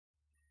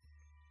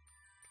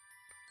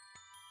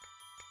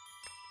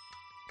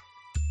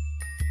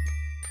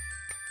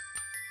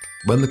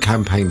when the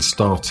campaign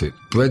started,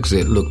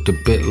 Brexit looked a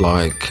bit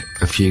like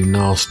a few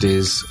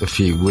nasties, a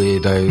few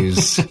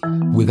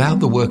weirdos. Without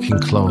the working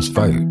class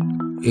vote,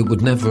 it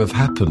would never have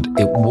happened.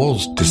 It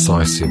was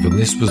decisive, and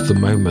this was the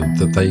moment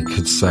that they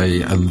could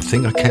say, and the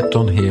thing I kept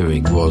on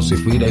hearing was,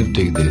 if we don't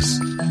do this,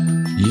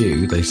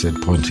 you, they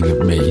said, pointing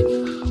at me,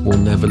 will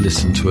never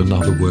listen to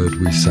another word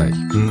we say.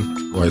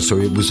 Right, so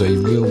it was a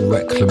real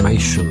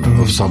reclamation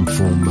of some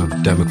form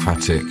of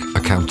democratic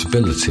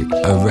accountability,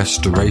 a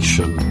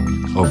restoration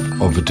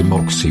of a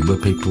democracy where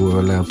people were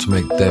allowed to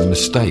make their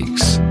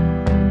mistakes.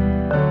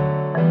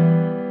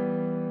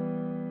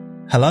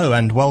 Hello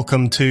and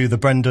welcome to the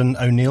Brendan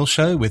O'Neill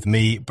Show with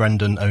me,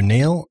 Brendan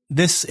O'Neill.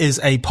 This is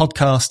a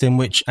podcast in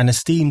which an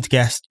esteemed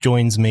guest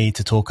joins me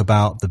to talk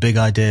about the big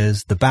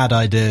ideas, the bad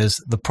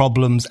ideas, the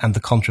problems and the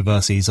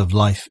controversies of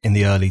life in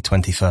the early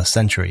 21st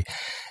century.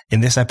 In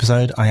this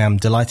episode, I am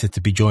delighted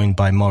to be joined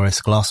by Maurice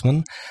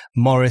Glasman.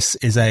 Maurice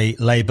is a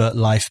Labour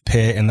life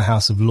peer in the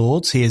House of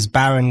Lords. He is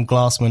Baron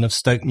Glasman of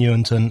Stoke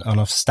Newington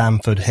and of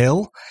Stamford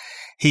Hill.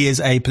 He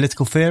is a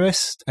political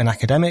theorist, an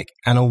academic,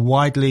 and a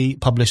widely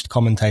published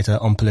commentator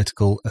on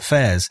political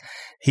affairs.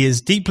 He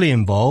is deeply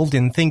involved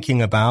in thinking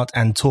about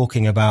and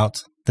talking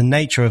about the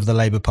nature of the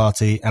Labour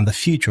Party and the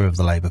future of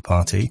the Labour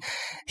Party.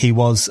 He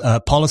was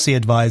a policy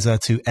advisor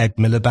to Ed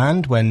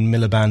Miliband when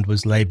Miliband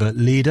was Labour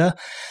leader.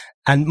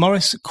 And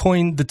Maurice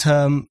coined the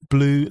term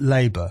Blue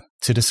Labour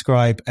to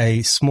describe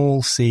a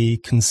small c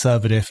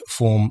conservative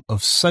form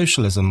of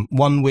socialism,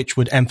 one which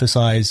would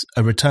emphasise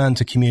a return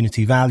to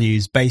community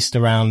values based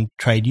around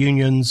trade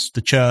unions,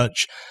 the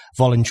church,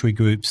 voluntary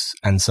groups,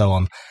 and so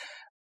on.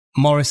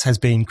 Maurice has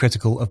been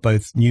critical of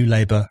both New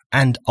Labour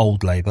and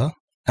Old Labour,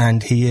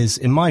 and he is,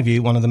 in my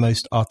view, one of the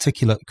most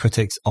articulate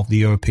critics of the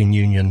European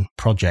Union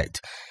project.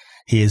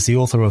 He is the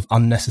author of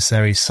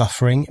Unnecessary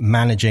Suffering,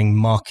 Managing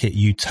Market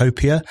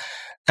Utopia,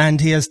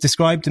 and he has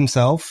described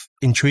himself,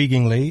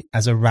 intriguingly,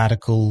 as a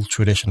radical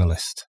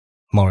traditionalist.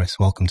 Maurice,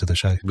 welcome to the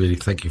show. Really,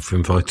 thank you for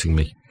inviting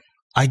me.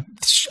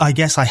 I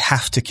guess I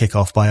have to kick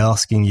off by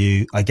asking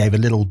you, I gave a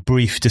little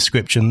brief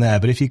description there,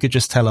 but if you could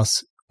just tell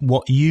us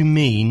what you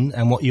mean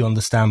and what you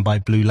understand by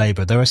Blue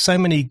Labour. There are so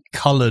many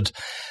coloured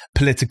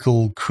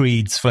political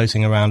creeds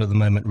floating around at the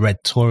moment. Red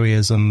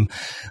Toryism,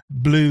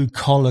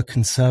 blue-collar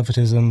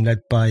conservatism led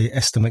by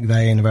Esther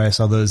McVey and various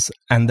others.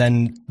 And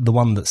then the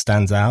one that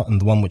stands out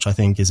and the one which I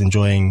think is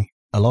enjoying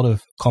a lot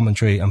of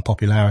commentary and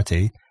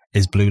popularity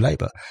is Blue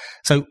Labour.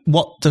 So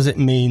what does it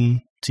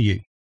mean to you?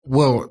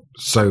 Well,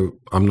 so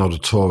I'm not a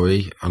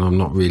Tory and I'm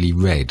not really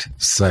red.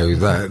 So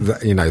that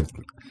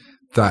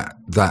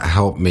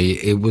helped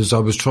me. I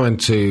was trying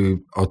to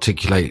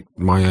articulate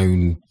my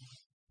own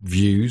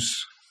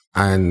views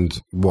and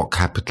what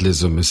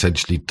capitalism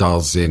essentially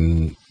does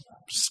in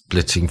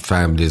splitting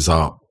families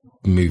up,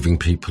 moving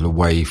people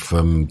away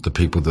from the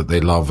people that they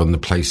love and the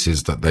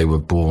places that they were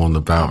born,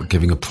 about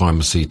giving a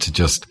primacy to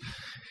just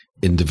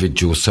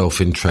individual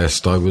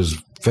self-interest. I was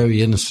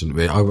very innocent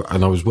with it.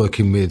 And I was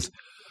working with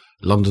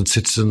London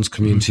Citizens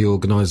Community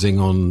Organising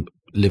on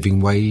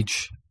living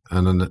wage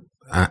and an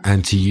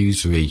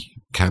anti-usury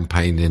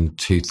campaign in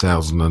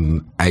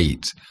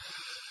 2008.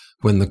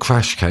 When the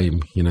crash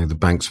came, the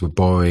banks were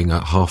borrowing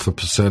at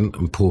 0.5%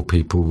 and poor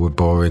people were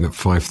borrowing at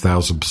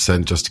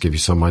 5,000%, just to give you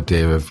some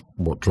idea of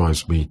what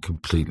drives me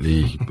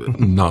completely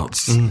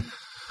nuts.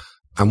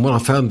 And what I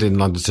found in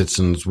London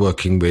Citizens,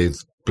 working with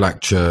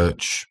Black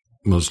church,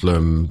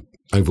 Muslim,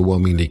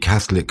 overwhelmingly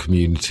Catholic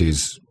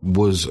communities,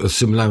 was a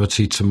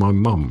similarity to my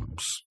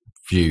mum's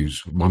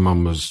views. My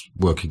mum was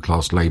working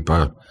class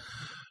Labour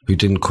who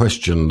didn't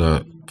question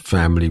that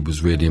family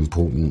was really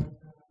important,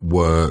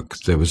 work.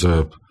 There was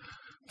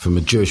from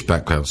a Jewish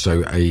background,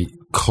 so a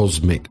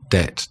cosmic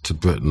debt to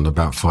Britain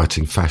about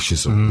fighting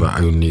fascism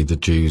that only the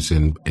Jews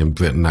in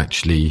Britain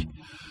actually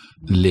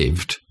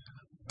lived.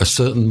 A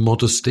certain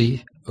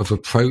modesty of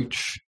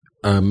approach,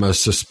 a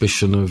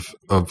suspicion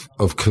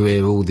of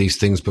career, all these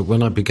things. But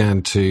when I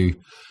began to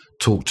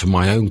talk to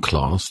my own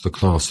class, the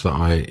class that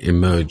I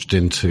emerged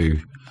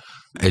into,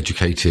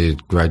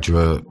 educated,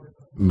 graduate,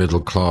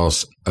 middle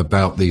class,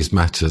 about these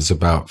matters,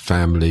 about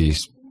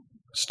families,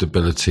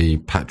 stability,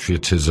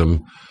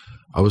 patriotism,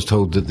 I was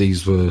told that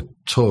these were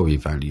Tory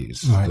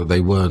values, right, that they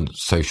weren't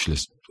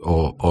socialist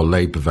or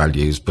Labour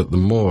values. But the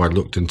more I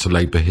looked into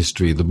Labour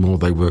history, the more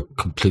they were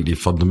completely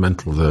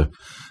fundamental, the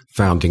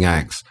founding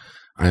acts.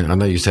 I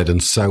know you said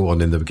and so on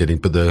in the beginning,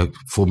 but the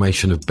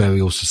formation of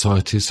burial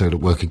societies so that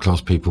working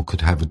class people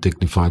could have a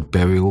dignified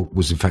burial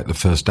was in fact the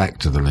first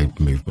act of the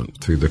Labour movement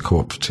through the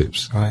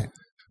cooperatives. Right.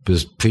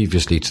 Because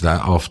previously to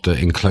that, after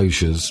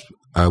enclosures,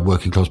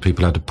 working class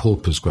people had a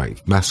pauper's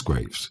grave, mass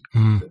graves.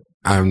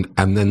 And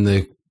then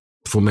the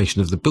formation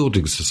of the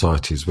building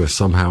societies, where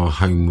somehow a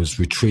home was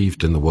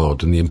retrieved in the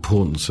world, and the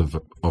importance of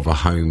a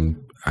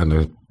home and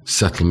a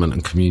settlement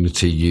and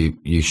community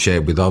you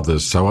share with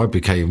others. So I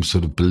became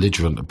sort of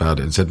belligerent about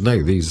it and said,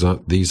 no, these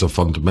are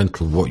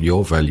fundamental. What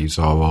your values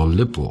are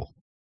liberal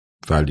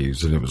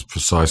values. And it was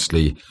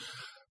precisely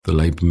the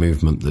Labour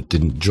movement that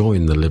didn't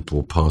join the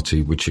Liberal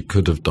Party, which it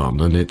could have done.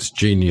 And its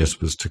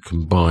genius was to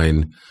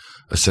combine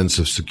a sense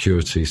of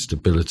security,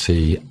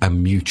 stability,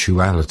 and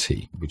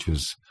mutuality, which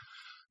was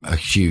a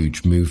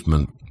huge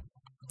movement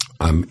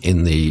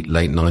in the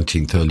late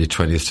 19th, early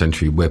 20th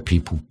century, where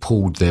people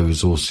pooled their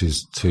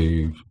resources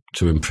to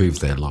improve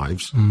their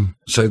lives.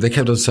 So they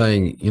kept on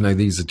saying,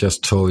 these are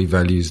just Tory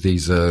values,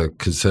 these are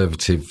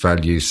conservative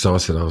values. So I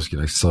said,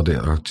 sod it,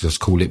 I'll just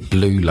call it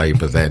Blue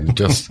Labour then.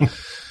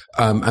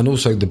 And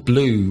also the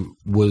blue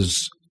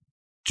was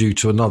due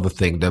to another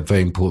thing, that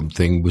very important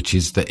thing, which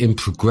is that in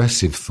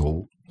progressive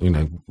thought,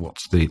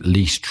 what's the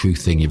least true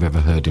thing you've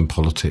ever heard in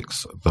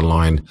politics? The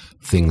line,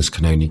 things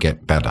can only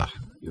get better.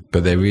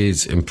 But there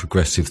is in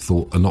progressive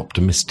thought an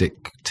optimistic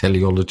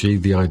teleology,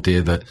 the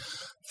idea that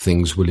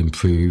things will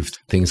improve,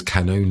 things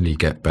can only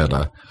get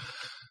better.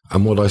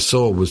 And what I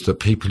saw was that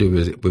people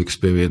who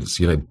experience,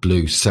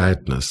 blue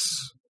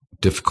sadness,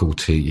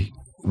 difficulty,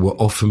 were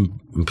often,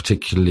 and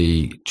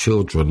particularly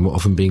children, were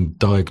often being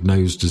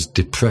diagnosed as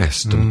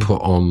depressed and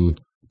put on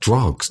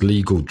drugs,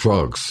 legal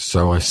drugs.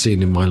 So I've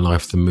seen in my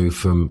life the move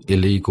from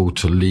illegal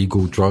to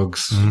legal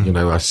drugs.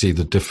 I see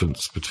the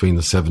difference between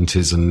the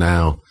 70s and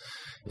now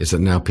is that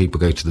now people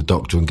go to the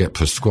doctor and get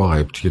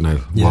prescribed,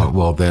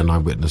 while then I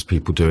witness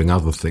people doing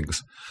other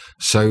things.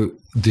 So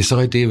this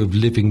idea of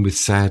living with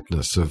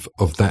sadness,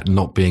 of that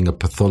not being a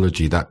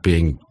pathology, that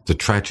being the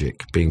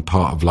tragic, being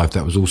part of life,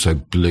 that was also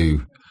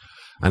blue.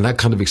 And that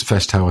kind of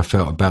expressed how I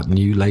felt about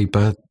New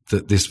Labour,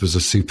 that this was a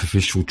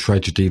superficial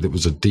tragedy, that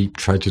was a deep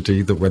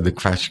tragedy, that when the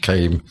crash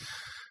came,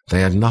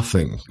 they had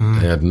nothing.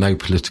 They had no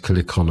political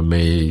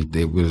economy.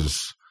 It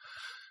was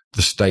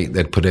the state,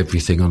 they'd put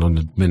everything on an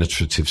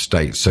administrative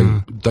state.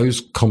 So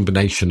those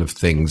combination of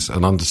things,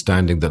 and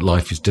understanding that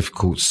life is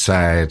difficult,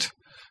 sad,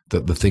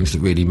 that the things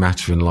that really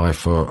matter in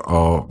life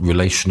are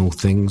relational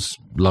things,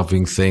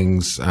 loving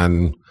things,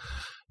 and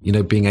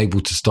being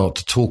able to start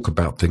to talk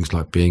about things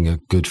like being a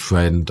good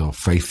friend or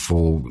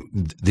faithful.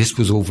 This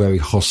was all very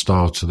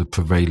hostile to the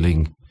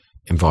prevailing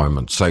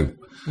environment. So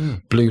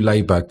Blue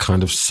Labour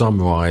kind of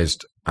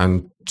summarised,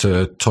 and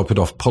to top it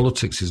off,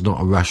 politics is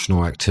not a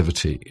rational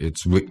activity.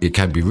 It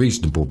can be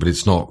reasonable, but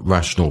it's not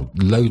rational.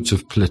 Loads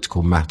of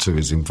political matter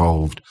is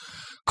involved.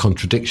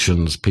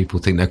 Contradictions, people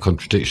think they're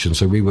contradictions.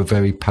 So we were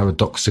very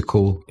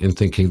paradoxical in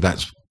thinking.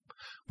 That's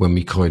when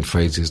we coined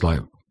phrases like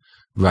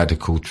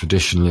radical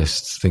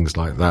traditionalists, things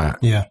like that.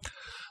 Yeah.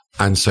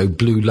 And so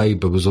Blue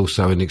Labour was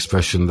also an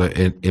expression that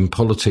in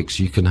politics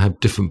you can have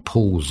different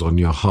pulls on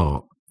your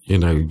heart.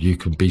 You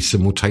can be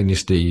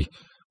simultaneously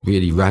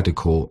really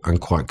radical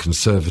and quite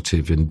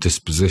conservative in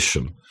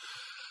disposition.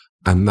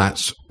 And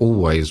that's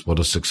always what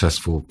a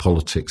successful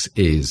politics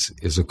is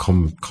a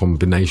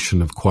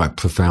combination of quite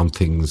profound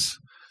things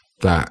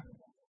that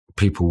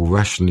people will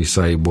rationally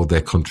say, well, they're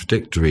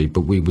contradictory,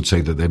 but we would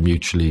say that they're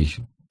mutually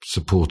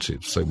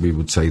supportive. So we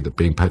would say that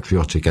being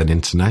patriotic and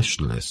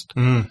internationalist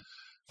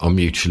are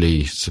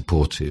mutually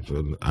supportive.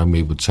 And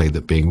we would say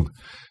that being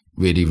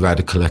really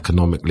radical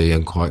economically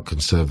and quite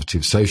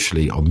conservative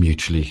socially are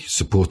mutually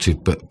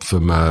supportive. But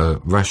from a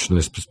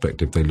rationalist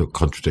perspective, they look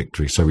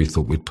contradictory. So we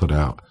thought we'd put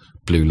out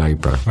Blue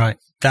Labour. Right.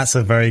 That's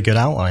a very good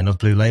outline of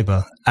Blue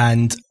Labour.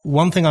 And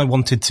one thing I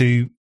wanted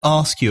to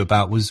ask you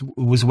about was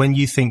when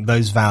you think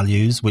those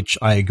values, which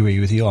I agree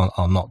with you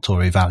are not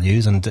Tory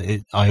values, and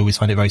I always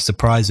find it very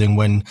surprising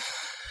when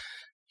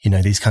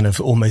these kind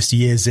of almost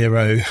year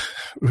zero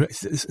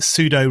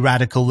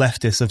pseudo-radical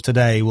leftists of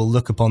today will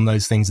look upon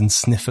those things and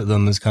sniff at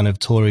them as kind of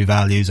Tory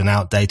values and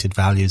outdated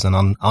values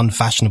and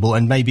unfashionable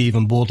and maybe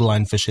even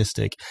borderline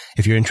fascistic,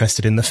 if you're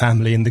interested in the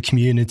family and the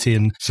community,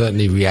 and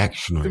certainly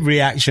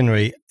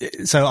reactionary.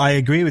 So I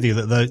agree with you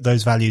that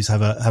those values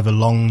have a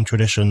long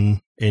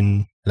tradition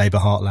in Labour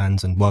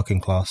heartlands and working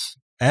class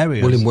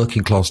areas. Well, in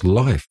working class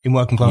life. In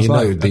working class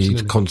life, the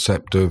absolutely.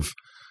 Concept of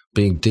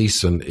being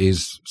decent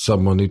is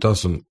someone who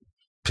doesn't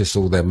piss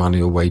all their money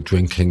away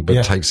drinking,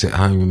 but takes it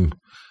home.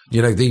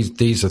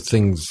 These are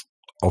things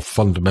of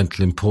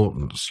fundamental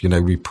importance.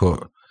 We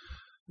put,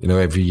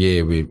 every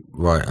year we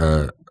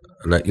write,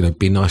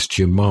 be nice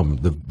to your mum.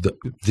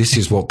 This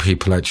is what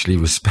people actually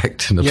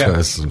respect in a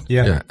person.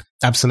 Yeah,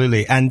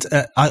 absolutely. And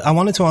I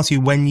wanted to ask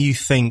you when you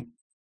think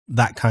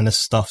that kind of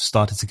stuff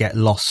started to get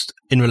lost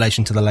in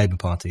relation to the Labour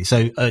Party.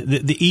 So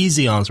the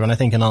easy answer, and I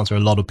think an answer a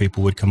lot of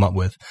people would come up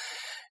with,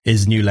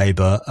 is New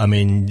Labour. I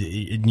mean,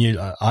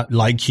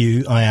 like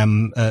you, I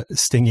am a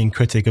stinging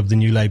critic of the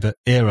New Labour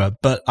era,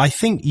 but I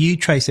think you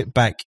trace it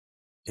back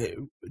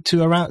to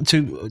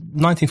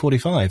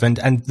 1945 and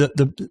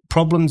the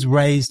problems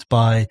raised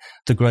by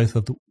the growth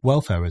of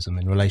welfarism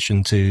in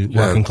relation to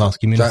working class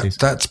communities.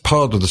 That's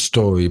part of the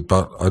story,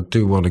 but I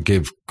do want to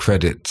give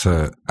credit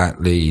to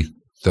Attlee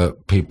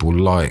that people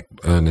like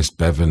Ernest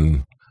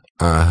Bevin,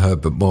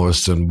 Herbert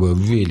Morrison were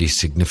really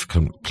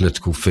significant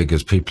political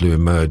figures, people who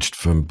emerged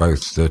from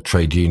both the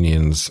trade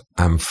unions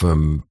and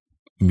from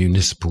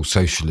municipal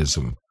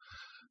socialism.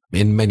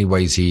 In many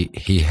ways,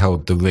 he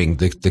held the ring.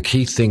 The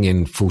key thing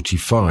in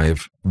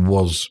 45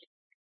 was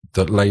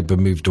that Labour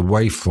moved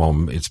away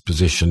from its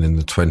position in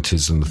the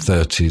 20s and the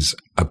 30s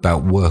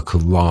about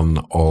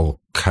worker-run or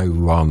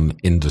co-run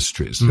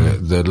industries.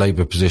 The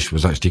Labour position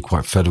was actually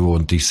quite federal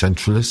and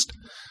decentralist,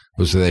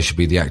 was that there should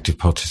be the active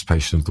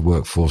participation of the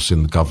workforce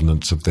in the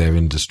governance of their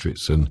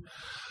industries. And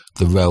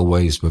the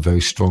railways were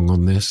very strong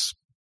on this.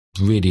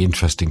 Really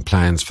interesting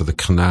plans for the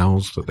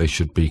canals, that they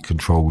should be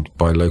controlled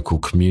by local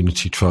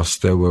community trusts.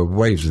 There were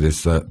waves of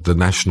this, the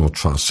national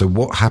trust. So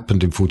what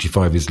happened in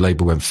 45 is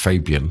Labour went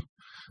Fabian,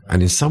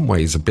 and in some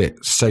ways a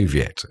bit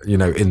Soviet,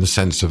 in the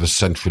sense of a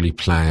centrally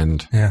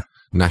planned,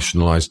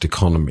 nationalised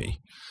economy.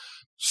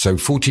 So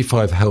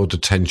 45 held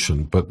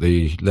attention, but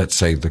let's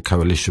say the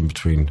coalition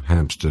between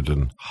Hampstead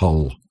and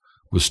Hull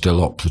was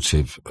still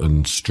operative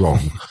and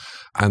strong.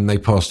 And they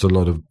passed a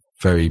lot of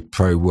very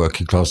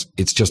pro-working class.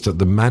 It's just that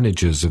the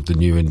managers of the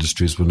new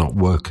industries were not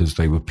workers,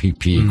 they were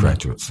PPE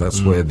graduates.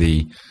 That's where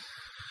the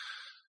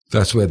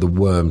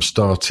worm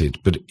started.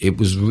 But it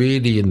was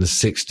really in the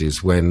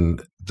 60s when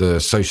the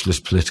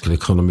socialist political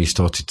economy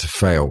started to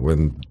fail,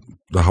 when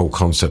the whole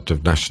concept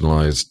of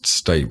nationalised,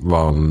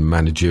 state-run,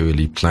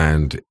 managerially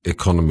planned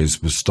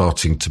economies was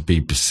starting to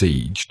be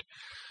besieged,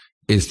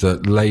 is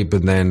that Labour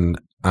then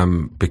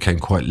became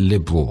quite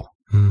liberal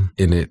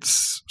in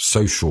its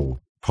social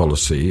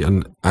policy,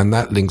 and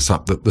that links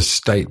up that the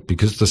state,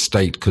 because the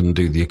state couldn't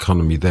do the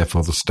economy,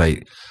 therefore the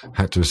state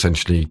had to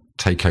essentially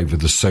take over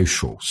the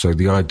social. So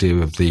the idea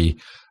of the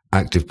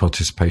active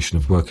participation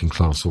of working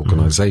class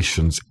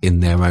organisations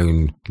in their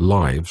own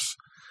lives,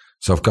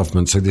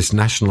 self-government. So this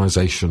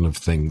nationalisation of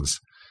things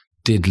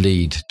did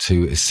lead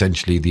to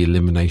essentially the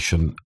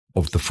elimination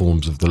of the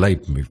forms of the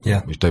labour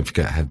movement, which, don't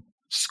forget, had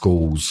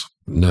schools,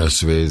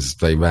 nurseries,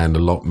 they ran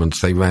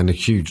allotments, they ran a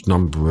huge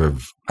number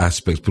of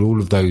aspects, but all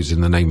of those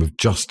in the name of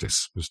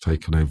justice was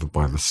taken over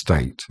by the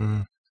state.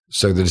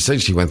 So that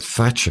essentially when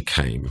Thatcher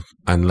came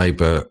and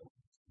Labour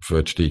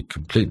virtually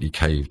completely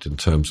caved in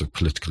terms of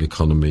political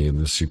economy and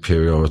the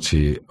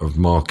superiority of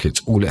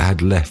markets, all it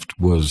had left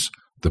was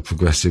the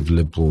progressive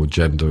liberal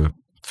agenda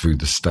through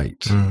the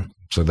state.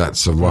 So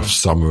that's a rough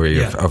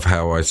summary of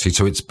how I see.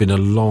 So it's been a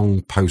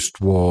long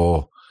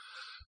post-war,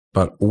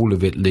 but all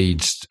of it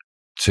leads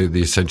to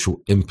the essential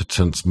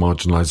impotence,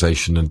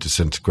 marginalisation and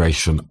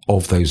disintegration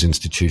of those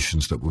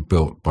institutions that were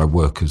built by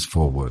workers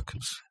for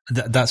workers.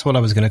 That's what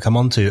I was going to come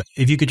on to.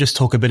 If you could just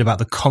talk a bit about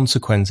the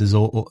consequences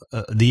or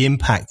the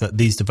impact that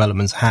these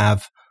developments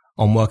have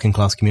on working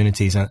class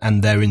communities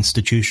and their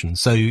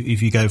institutions. So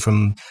if you go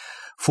from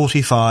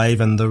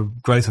 45 and the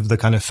growth of the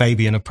kind of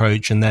Fabian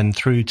approach, and then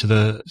through to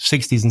the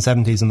 60s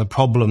and 70s and the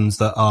problems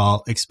that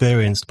are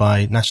experienced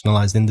by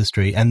nationalised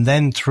industry, and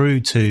then through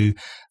to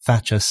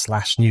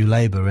Thatcher/New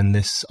Labour and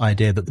this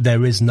idea that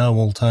there is no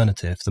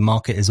alternative, the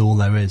market is all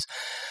there is.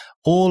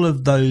 All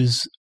of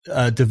those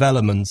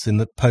developments in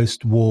the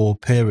post-war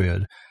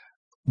period,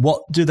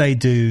 what do they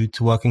do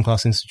to working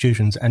class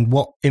institutions, and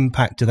what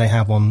impact do they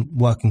have on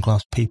working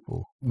class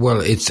people? Well,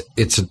 it's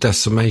a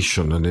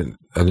decimation,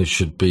 and it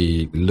should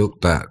be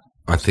looked at,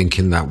 I think,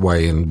 in that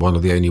way. And one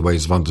of the only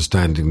ways of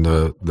understanding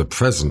the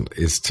present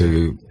is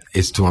to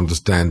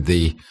understand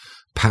the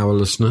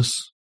powerlessness,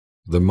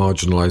 the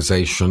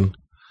marginalisation,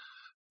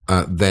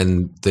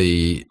 then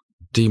the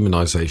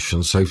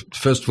demonisation. So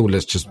first of all,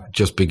 let's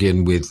just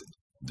begin with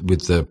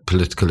the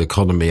political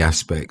economy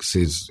aspects.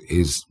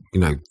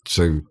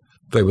 So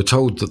they were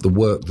told that the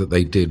work that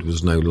they did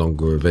was no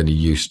longer of any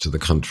use to the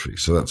country.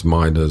 So that's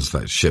miners,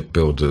 that's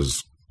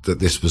shipbuilders, that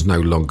this was no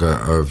longer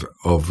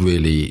of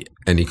really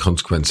any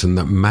consequence, and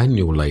that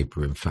manual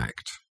labour, in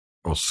fact,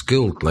 or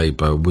skilled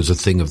labour, was a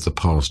thing of the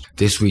past.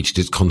 This reached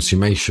its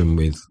consummation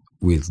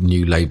with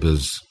New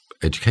Labour's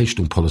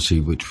educational policy,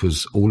 which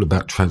was all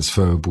about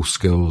transferable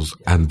skills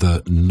and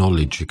the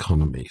knowledge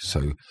economy.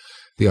 So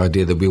the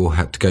idea that we all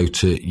had to go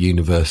to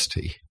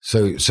university.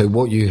 So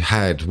what you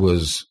had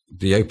was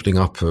the opening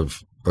up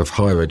of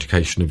higher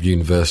education, of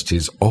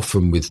universities,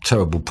 often with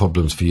terrible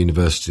problems for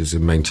universities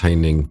in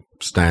maintaining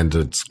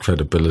standards,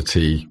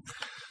 credibility,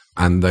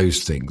 and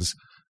those things.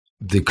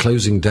 The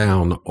closing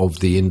down of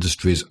the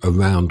industries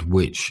around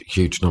which a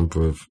huge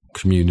number of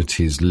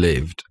communities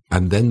lived,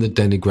 and then the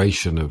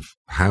denigration of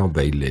how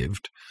they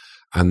lived,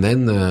 and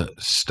then the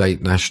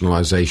state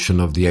nationalisation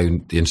of the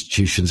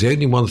institutions. The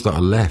only ones that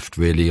are left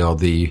really are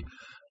the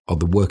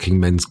working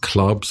men's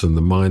clubs and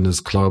the miners'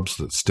 clubs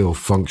that still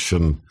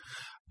function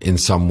in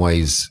some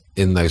ways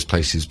in those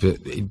places. But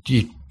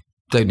you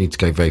don't need to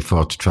go very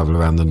far to travel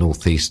around the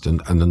northeast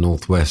and the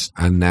northwest.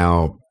 And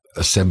now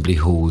assembly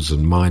halls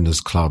and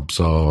miners' clubs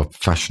are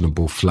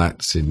fashionable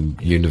flats in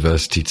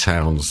university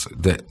towns.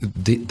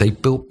 They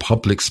built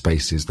public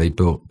spaces, they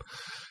built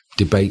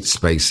debate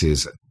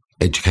spaces,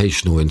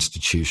 educational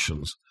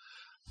institutions.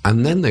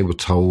 And then they were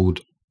told,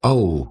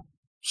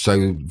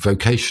 so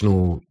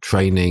vocational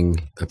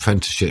training,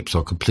 apprenticeships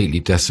are completely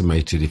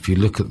decimated. If you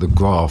look at the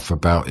graph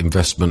about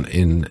investment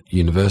in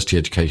university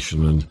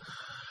education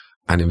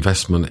and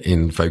investment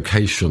in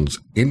vocations,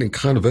 in the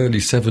kind of early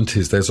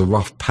 70s, there's a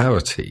rough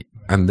parity.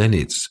 And then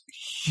it's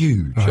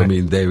huge. Right. I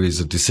mean, there is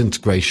a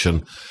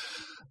disintegration.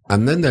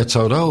 And then they're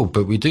told, oh,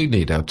 but we do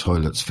need our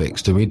toilets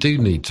fixed, and we do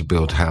need to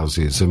build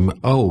houses,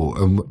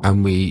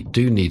 and we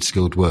do need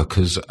skilled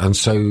workers, and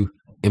so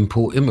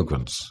import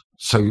immigrants.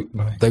 So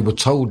they were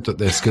told that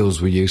their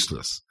skills were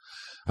useless.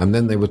 And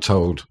then they were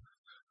told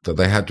that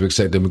they had to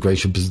accept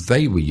immigration because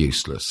they were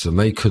useless and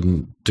they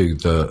couldn't do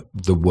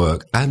the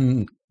work.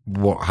 And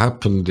what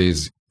happened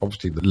is,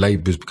 obviously, the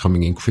Labour is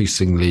becoming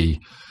increasingly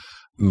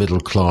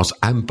middle class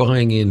and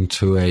buying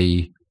into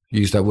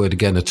use that word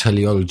again, a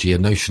teleology, a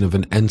notion of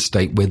an end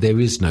state where there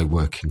is no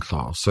working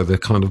class. So they're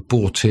kind of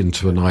bought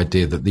into an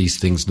idea that these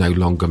things no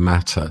longer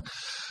matter.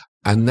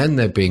 And then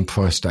they're being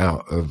priced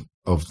out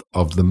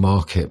of the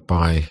market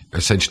by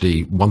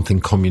essentially one thing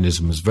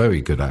communism was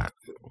very good at.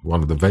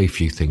 One of the very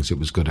few things it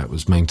was good at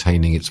was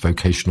maintaining its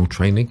vocational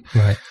training.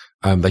 Right.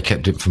 They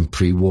kept it from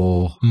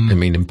pre-war. I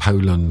mean, in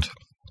Poland,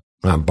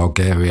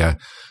 Bulgaria,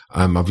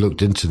 I've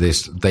looked into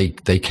this. They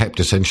kept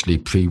essentially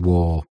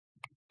pre-war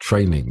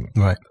training.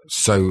 Right.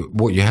 So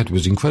what you had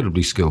was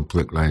incredibly skilled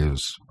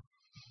bricklayers,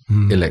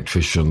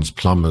 electricians,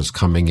 plumbers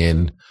coming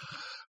in.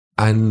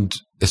 And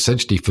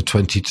essentially for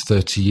 20 to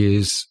 30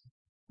 years,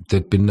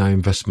 there'd been no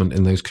investment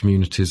in those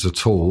communities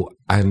at all.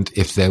 And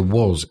if there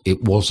was,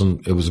 it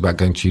was about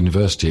going to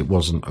university. It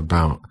wasn't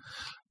about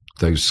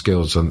those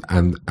skills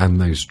and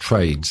those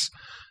trades.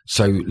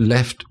 So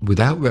left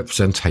without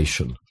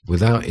representation,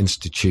 without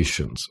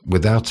institutions,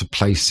 without a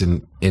place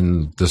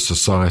in the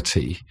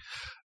society.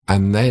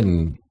 And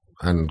then,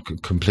 and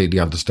completely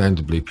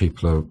understandably,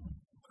 people are,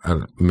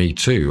 and me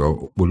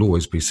too, will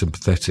always be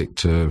sympathetic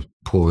to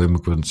poor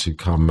immigrants who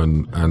come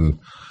and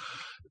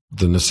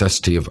the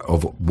necessity of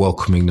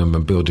welcoming them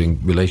and building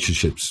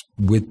relationships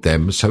with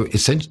them. So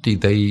essentially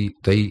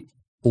they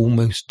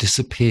almost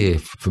disappear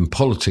from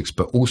politics,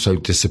 but also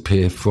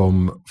disappear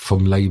from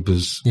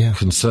Labour's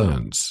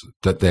concerns,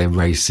 that they're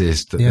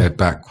racist, that they're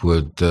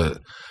backward,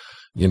 that,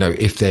 you know,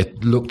 if they're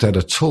looked at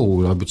at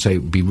all, I would say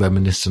it would be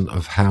reminiscent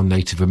of how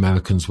Native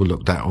Americans were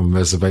looked at on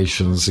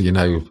reservations. You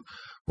know,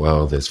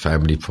 well, there's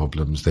family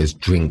problems, there's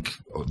drink,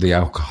 the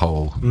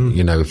alcohol,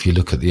 you know, if you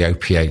look at the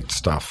opiate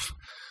stuff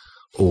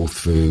all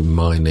through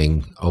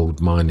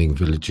old mining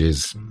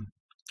villages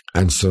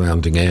and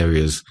surrounding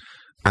areas.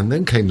 And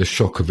then came the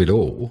shock of it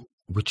all,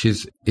 which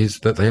is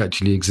that they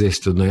actually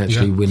exist and they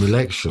actually win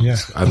elections. Yeah.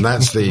 And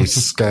that's the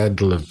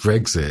scandal of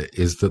Brexit,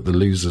 is that the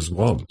losers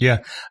won. Yeah.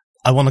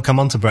 I want to come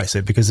on to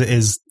Brexit because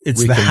it's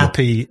the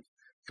happy,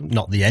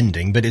 not the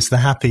ending, but it's the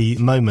happy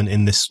moment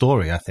in this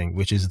story, I think,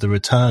 which is the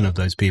return of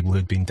those people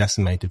who'd been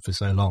decimated for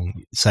so long,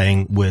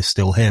 saying we're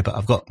still here. But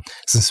I've got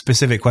some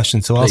specific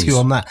questions to ask you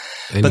on that.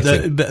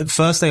 But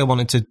firstly, I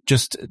wanted to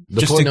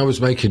the point I was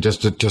making,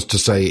 just to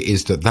say,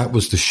 is that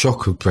was the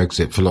shock of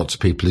Brexit for lots of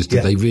people, is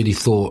that they really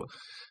thought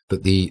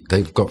that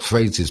they've got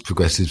phrases,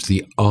 progressives,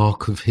 the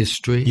arc of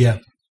history. Yeah.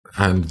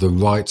 And the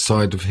right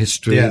side of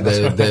history,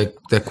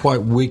 they're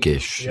quite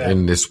Whiggish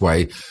in this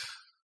way.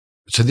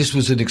 So this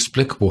was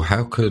inexplicable.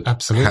 How could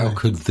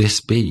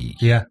this be?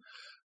 Yeah.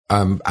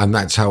 And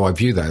that's how I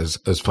view that,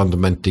 as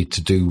fundamentally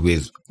to do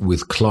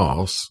with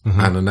class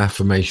and an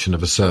affirmation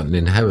of a certain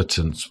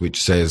inheritance,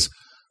 which says,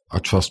 I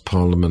trust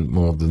Parliament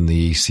more than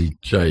the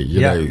ECJ.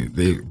 You know,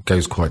 it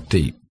goes quite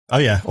deep. Oh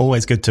yeah,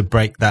 always good to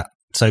break that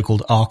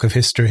so-called arc of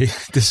history.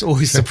 This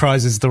always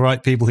surprises the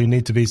right people who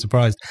need to be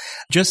surprised.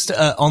 Just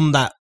on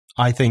that,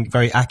 I think,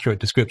 very accurate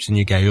description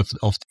you gave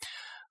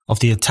of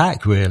the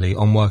attack, really,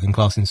 on working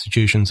class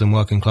institutions and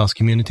working class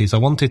communities, I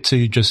wanted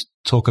to just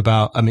talk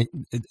about, I mean,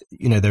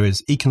 you know, there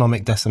is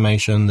economic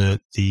decimation,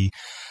 the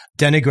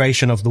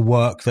denigration of the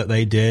work that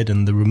they did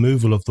and the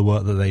removal of the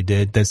work that they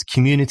did. There's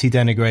community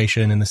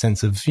denigration in the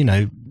sense of, you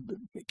know,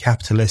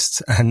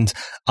 capitalists and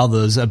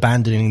others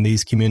abandoning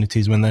these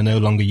communities when they're no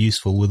longer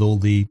useful, with all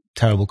the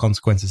terrible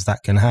consequences that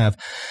can have.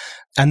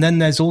 And then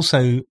there's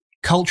also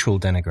cultural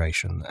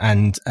denigration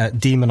and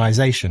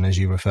demonization, as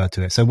you refer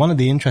to it. So one of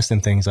the interesting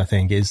things, I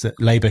think, is that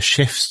Labour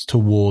shifts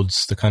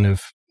towards the kind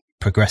of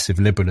progressive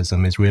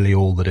liberalism is really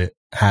all that it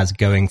has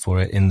going for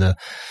it. In the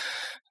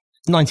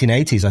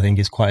 1980s, I think,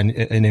 is quite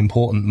an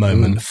important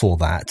moment for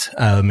that.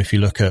 If you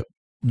look at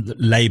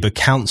Labour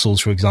councils,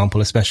 for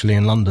example, especially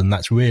in London,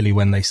 that's really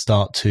when they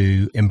start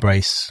to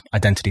embrace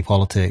identity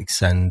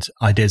politics and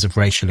ideas of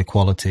racial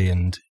equality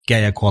and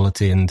gay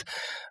equality and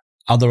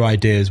other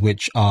ideas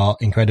which are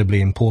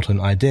incredibly important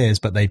ideas,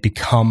 but they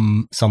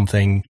become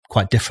something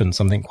quite different,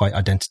 something quite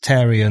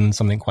identitarian,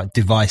 something quite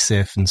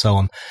divisive, and so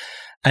on.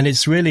 And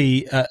it's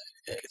really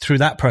through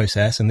that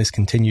process, and this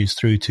continues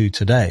through to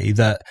today,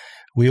 that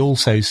we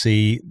also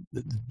see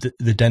the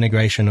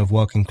denigration of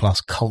working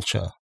class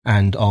culture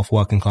and of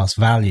working class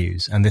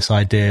values, and this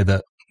idea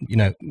that, you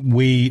know,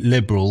 we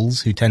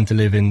liberals who tend to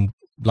live in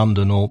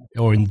London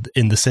or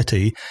in the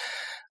city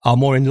are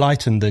more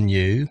enlightened than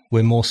you,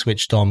 we're more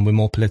switched on, we're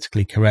more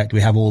politically correct, we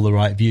have all the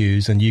right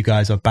views, and you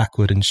guys are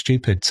backward and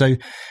stupid. So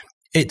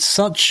it's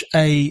such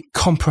a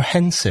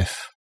comprehensive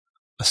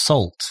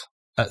assault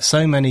at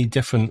so many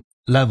different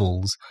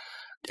levels.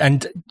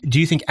 And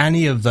do you think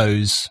any of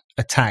those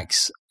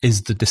attacks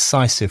is the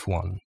decisive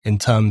one in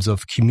terms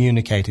of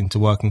communicating to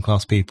working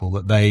class people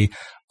that they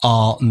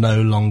are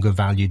no longer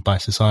valued by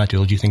society,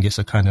 or do you think it's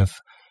a kind of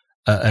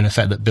an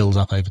effect that builds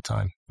up over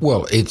time?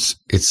 Well, it's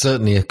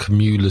certainly a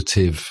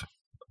cumulative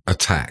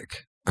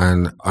attack,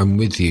 and I'm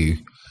with you.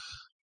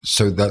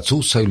 So that's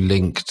also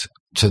linked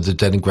to the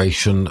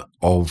denigration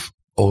or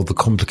the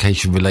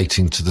complication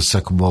relating to the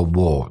Second World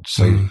War.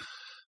 So a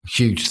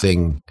huge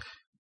thing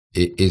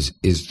is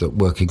that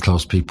working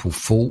class people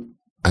fought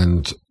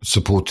and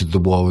supported the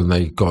war, and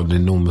they got an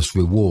enormous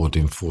reward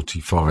in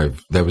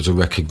 1945. There was a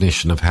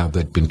recognition of how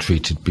they'd been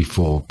treated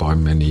before by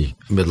many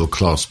middle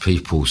class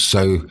people.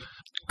 So,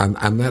 and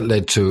that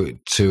led to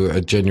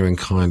a genuine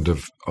kind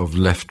of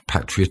left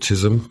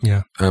patriotism.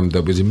 Yeah.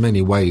 That was in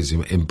many ways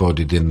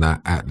embodied in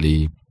that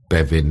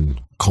Attlee-Bevin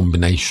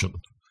combination.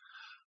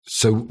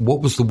 So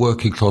what was the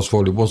working class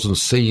role? It wasn't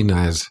seen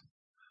as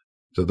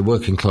that the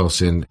working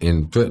class in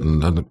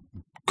Britain, and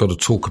got to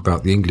talk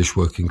about the English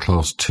working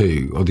class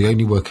too, or the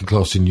only working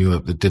class in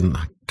Europe that didn't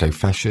go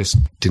fascist,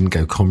 didn't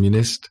go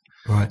communist,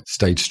 right?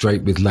 Stayed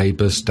straight with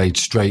Labour, stayed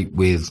straight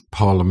with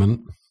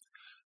Parliament.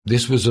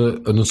 This was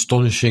an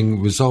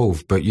astonishing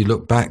resolve, but you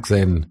look back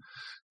then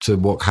to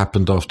what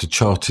happened after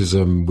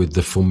Chartism with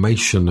the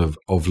formation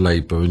of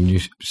Labour, and you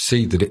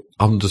see that it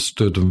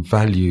understood and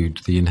valued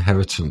the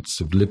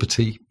inheritance of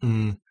liberty,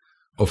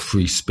 of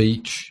free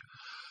speech,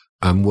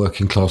 and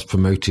working class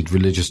promoted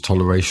religious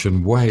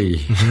toleration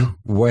way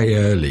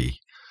early.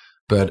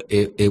 But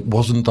it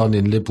wasn't done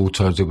in liberal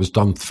terms. It was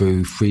done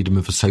through freedom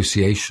of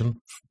association,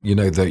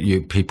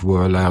 that people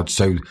were allowed.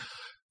 So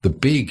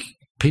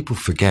people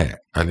forget,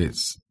 and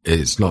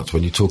it's nuts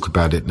when you talk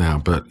about it now,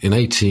 but in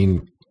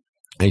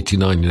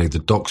 1889, the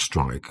dock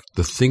strike,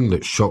 the thing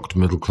that shocked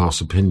middle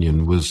class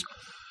opinion was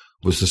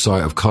the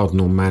sight of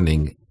Cardinal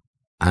Manning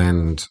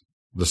and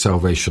the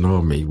Salvation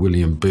Army,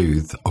 William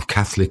Booth, of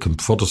Catholic and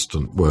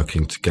Protestant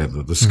working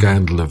together. The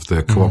scandal of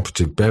the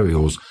cooperative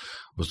burials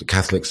was that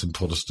Catholics and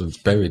Protestants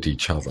buried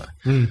each other.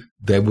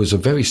 There was a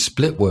very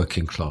split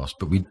working class,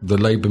 but the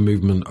Labour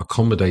movement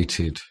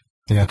accommodated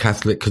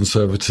Catholic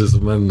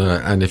conservatism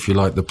and, if you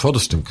like, the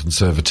Protestant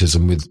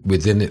conservatism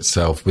within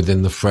itself,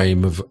 within the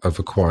frame of a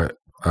quite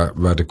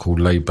radical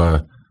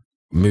Labour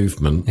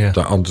movement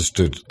that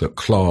understood that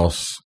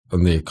class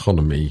and the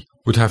economy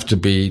would have to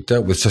be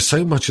dealt with.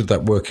 So much of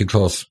that working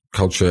class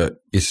culture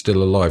is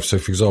still alive. So,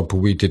 for example,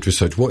 we did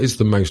research. What is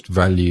the most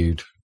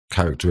valued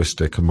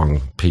characteristic among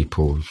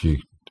people? If you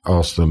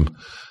ask them,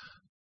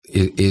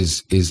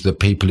 is the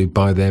people who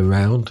buy their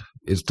round?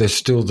 Is there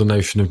still the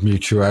notion of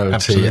mutuality?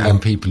 Absolutely.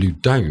 And people who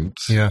don't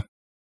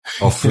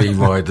are free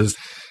riders?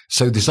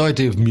 So this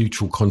idea of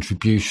mutual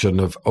contribution,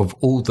 of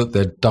all that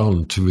they'd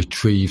done to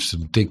retrieve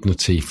some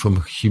dignity from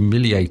a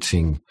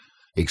humiliating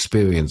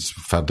experience,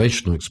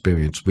 foundational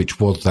experience, which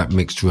was that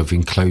mixture of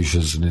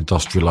enclosures and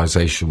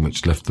industrialization,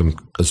 which left them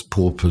as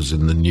paupers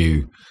in the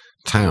new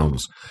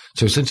towns.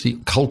 So essentially,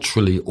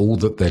 culturally, all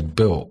that they'd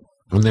built,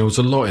 and there was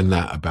a lot in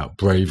that about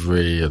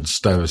bravery and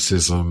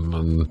stoicism,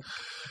 and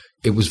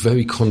it was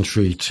very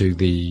contrary to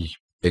the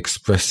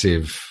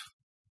expressive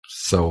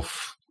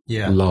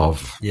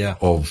self-love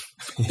of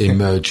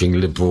emerging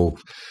liberal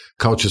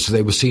culture. So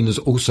they were seen as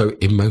also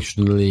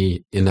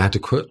emotionally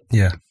inadequate.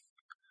 Yeah.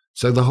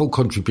 So the whole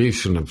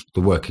contribution of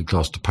the working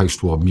class to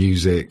post-war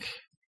music,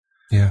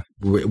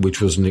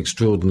 which was an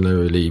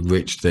extraordinarily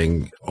rich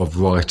thing of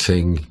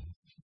writing,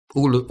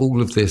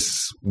 all of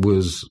this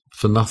was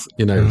for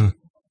nothing,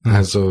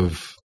 as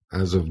of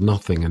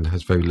nothing, and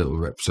has very little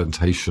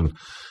representation.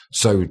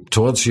 So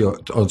to answer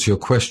your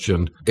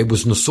question, it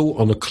was an assault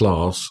on a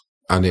class,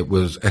 and it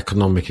was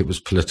economic, it was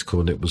political,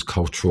 and it was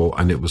cultural,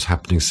 and it was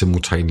happening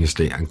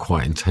simultaneously and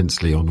quite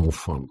intensely on all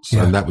fronts.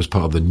 And that was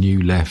part of the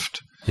new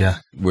left.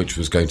 Which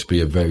was going to be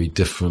a very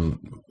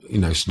different,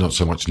 it's not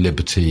so much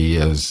liberty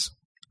as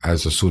a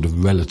sort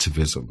of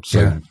relativism.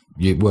 So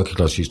working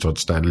class used to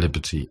understand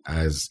liberty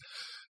as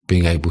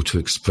being able to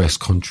express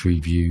contrary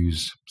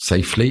views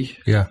safely,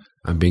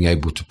 and being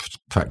able to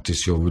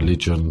practice your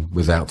religion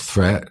without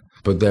threat.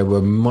 But there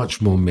were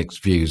much more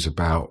mixed views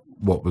about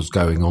what was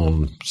going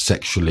on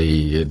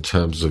sexually in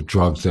terms of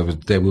drugs.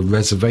 There were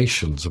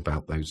reservations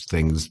about those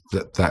things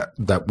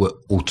that were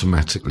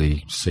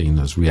automatically seen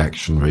as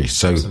reactionary.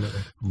 So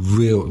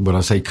when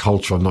I say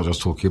culture, I'm not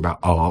just talking about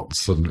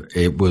arts, and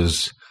it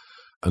was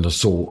an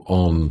assault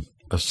on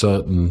a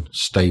certain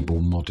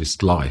stable,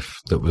 modest life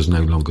that was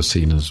no longer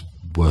seen as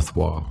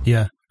worthwhile.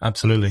 Yeah,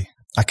 absolutely.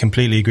 I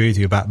completely agree with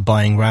you about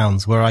buying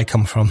rounds. Where I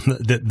come from,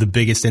 the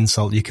biggest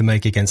insult you can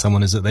make against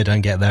someone is that they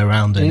don't get their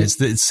round, and it's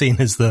seen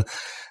as the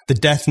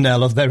death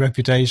knell of their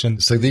reputation.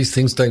 So these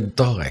things don't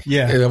die.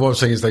 What I'm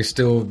saying is they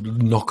still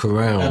knock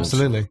around.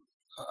 Absolutely.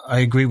 I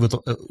agree with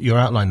your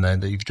outline there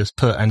that you've just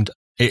put, and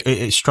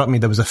it struck me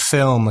there was a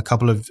film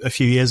a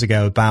few years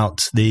ago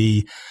about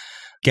the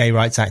gay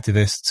rights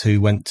activists who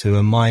went to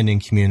a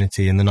mining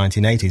community in the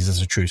 1980s, as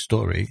a true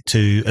story,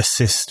 to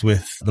assist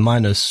with the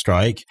miners'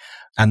 strike.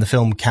 And the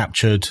film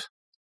captured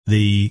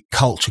the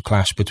culture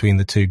clash between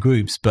the two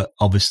groups, but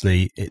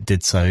obviously it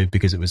did so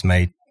because it was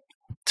made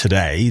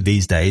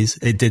these days.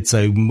 It did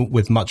so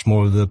with much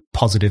more of the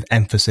positive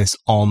emphasis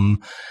on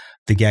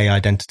the gay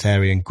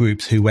identitarian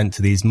groups who went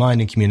to these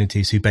mining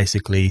communities, who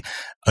basically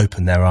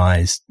opened their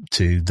eyes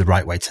to the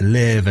right way to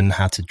live and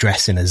how to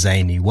dress in a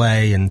zany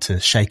way and to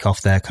shake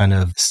off their kind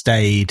of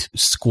staid,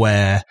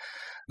 square,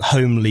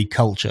 homely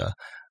culture,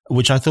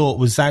 which I thought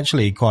was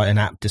actually quite an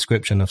apt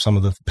description of some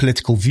of the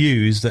political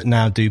views that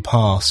now do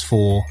pass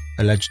for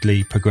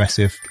allegedly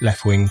progressive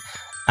left-wing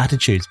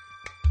attitudes.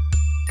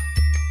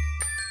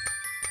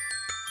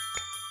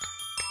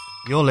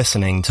 You're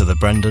listening to The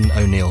Brendan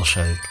O'Neill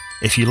Show.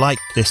 If you like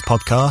this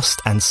podcast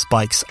and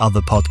Spike's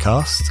other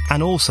podcasts,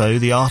 and also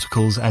the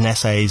articles and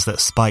essays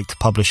that Spiked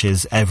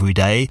publishes every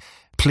day,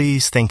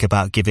 please think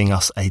about giving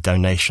us a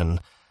donation.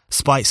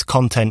 Spike's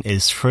content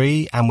is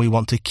free and we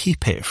want to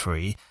keep it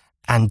free,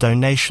 and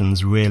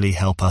donations really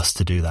help us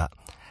to do that.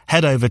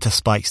 Head over to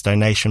Spike's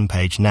donation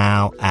page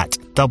now at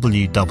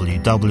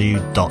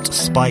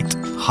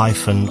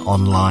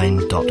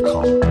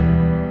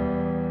www.spiked-online.com.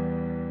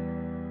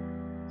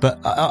 But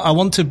I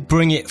want to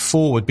bring it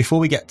forward before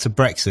we get to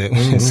Brexit,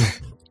 which is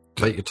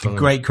a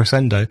great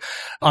crescendo.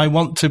 I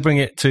want to bring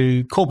it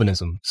to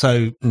Corbynism.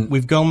 So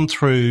we've gone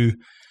through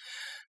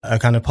a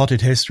kind of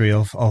potted history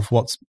of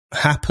what's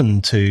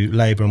happened to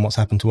Labour and what's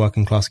happened to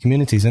working class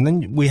communities. And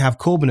then we have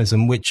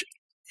Corbynism, which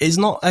is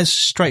not as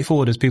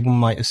straightforward as people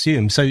might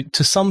assume. So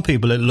to some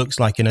people, it looks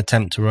like an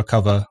attempt to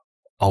recover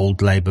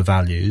old Labour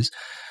values.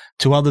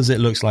 To others, it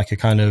looks like a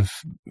kind of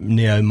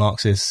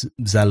neo-Marxist,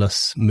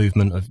 zealous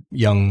movement of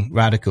young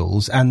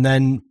radicals. And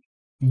then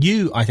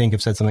you, I think,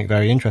 have said something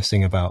very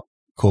interesting about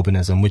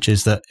Corbynism, which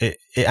is that it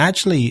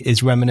actually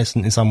is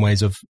reminiscent in some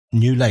ways of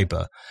New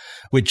Labour,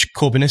 which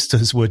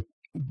Corbynistas would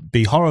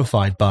be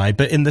horrified by,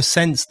 but in the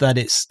sense that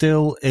it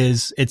still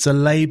is, it's a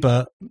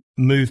Labour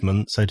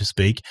movement, so to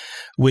speak,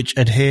 which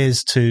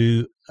adheres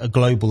to a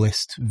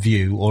globalist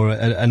view or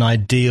an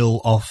ideal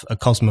of a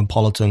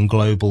cosmopolitan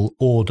global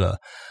order,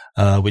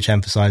 which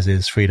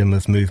emphasizes freedom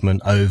of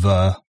movement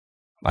over,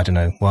 I don't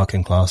know,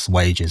 working class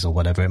wages or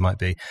whatever it might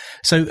be.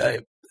 So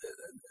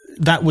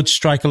that would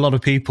strike a lot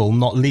of people,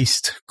 not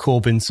least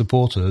Corbyn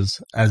supporters,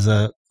 as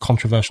a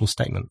controversial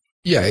statement.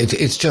 Yeah,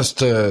 it's just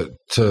to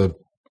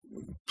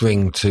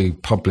bring to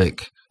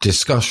public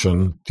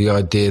discussion the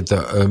idea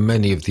that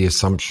many of the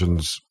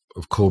assumptions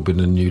of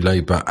Corbyn and New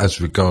Labour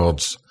as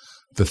regards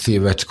the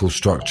theoretical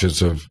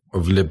structures of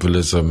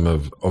liberalism,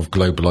 of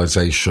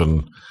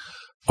globalisation,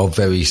 are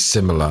very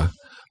similar.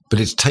 But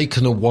it's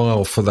taken a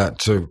while for that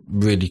to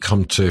really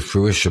come to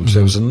fruition. So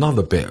there was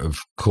another bit of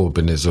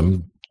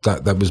Corbynism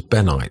that was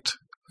Bennite.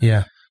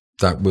 Yeah.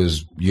 That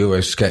was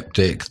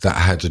Eurosceptic, that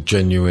had a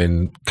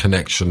genuine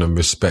connection and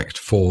respect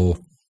for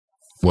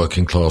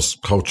working class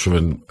culture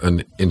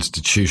and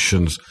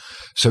institutions.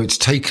 So it's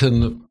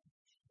taken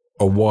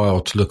a while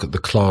to look at the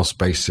class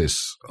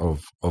basis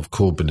of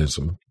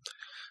Corbynism.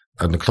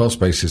 And the class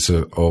basis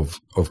of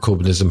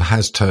Corbynism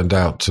has turned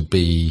out to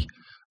be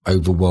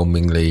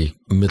overwhelmingly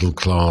middle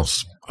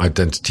class,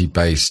 identity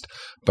based.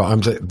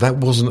 But that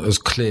wasn't as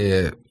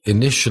clear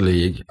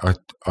initially.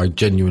 I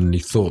genuinely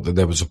thought that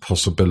there was a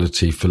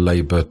possibility for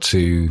Labour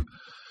to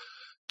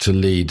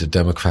lead a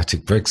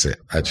democratic Brexit.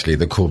 Actually,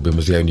 that Corbyn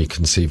was the only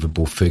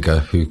conceivable figure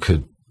who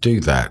could do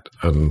that.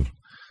 And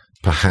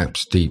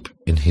perhaps deep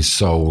in his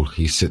soul,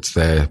 he sits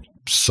there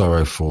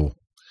sorrowful.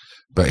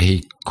 But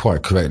he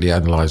quite correctly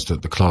analysed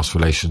that the class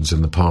relations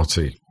in the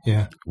party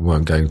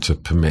weren't going to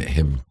permit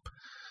him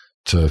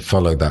to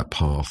follow that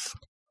path.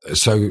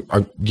 So,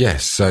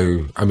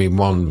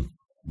 one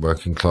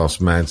working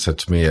class man said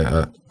to me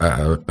at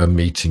a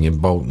meeting in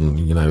Bolton,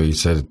 he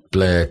said,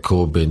 Blair,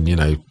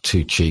 Corbyn,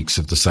 two cheeks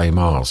of the same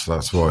arse.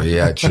 That's what he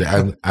actually,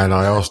 and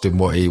I asked him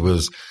what he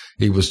was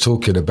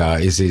talking about.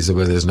 Is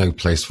where there's no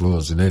place for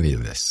us in any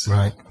of this.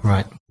 Right.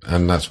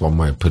 And that's one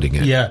way of putting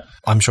it. Yeah.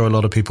 I'm sure a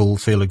lot of people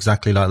feel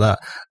exactly like that.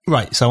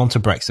 Right. So on to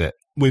Brexit.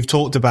 We've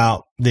talked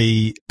about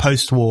the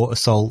post-war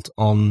assault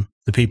on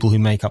the people who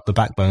make up the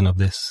backbone of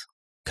this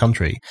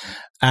country,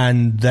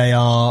 and they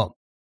are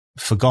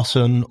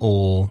forgotten,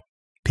 or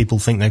people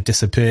think they've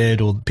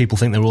disappeared, or people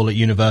think they're all at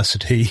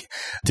university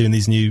doing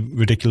these new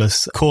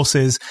ridiculous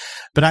courses.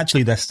 But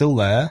actually, they're still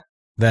there.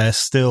 They're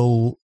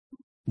still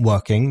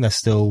working. They're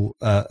still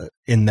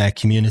in their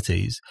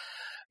communities.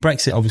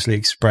 Brexit obviously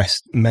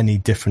expressed many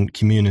different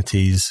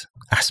communities'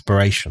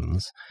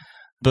 aspirations.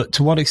 But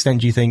to what extent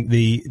do you think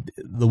the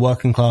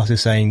working class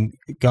is saying,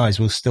 guys,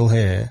 we're still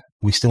here,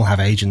 we still have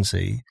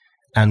agency,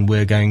 and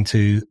we're going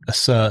to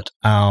assert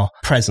our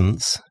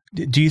presence?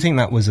 Do you think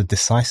that was a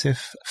decisive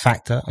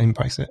factor in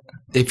Brexit?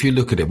 If you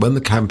look at it, when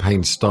the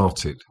campaign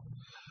started,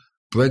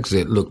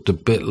 Brexit looked a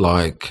bit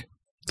like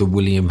the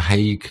William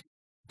Hague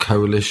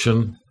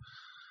coalition.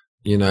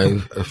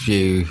 A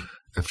few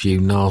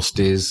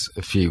nasties,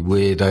 a few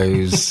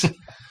weirdos,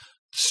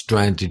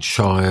 stranded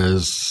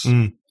shires.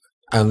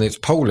 And its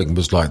polling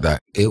was like that.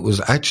 It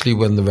was actually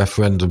when the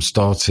referendum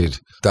started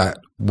that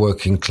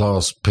working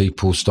class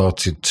people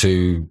started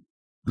to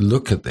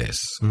look at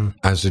this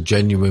as a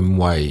genuine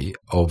way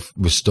of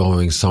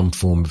restoring some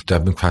form of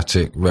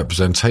democratic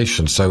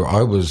representation. So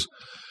I was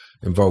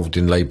involved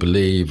in Labour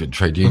Leave and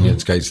trade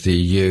unions against the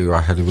EU.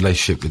 I had a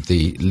relationship with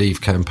the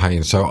Leave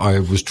campaign. So I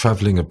was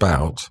travelling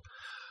about.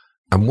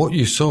 And what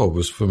you saw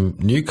was from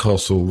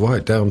Newcastle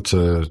right down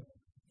to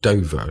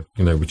Dover,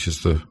 which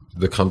is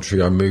the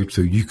country I moved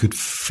through, you could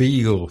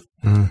feel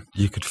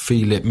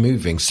it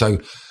moving.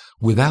 So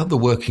without the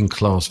working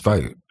class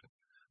vote,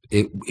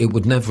 it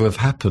would never have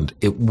happened.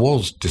 It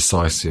was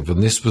decisive.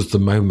 And this was the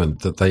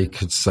moment that they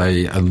could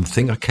say, and the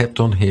thing I kept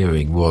on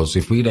hearing was,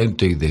 if we don't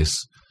do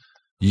this,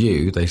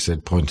 they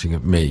said, pointing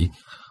at me,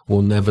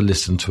 will never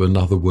listen to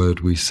another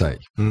word we say.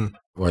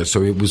 Right.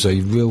 So it was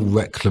a real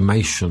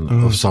reclamation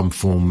of some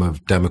form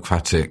of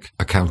democratic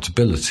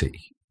accountability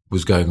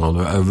was going on,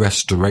 a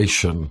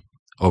restoration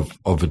of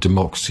a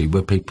democracy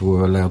where people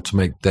were allowed to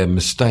make their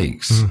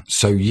mistakes.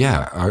 So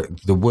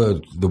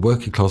the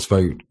working class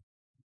vote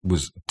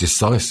was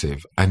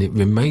decisive, and it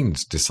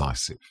remains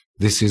decisive.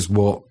 This is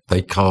what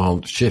they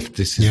can't shift.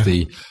 This is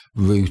the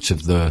root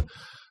of the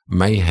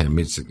mayhem.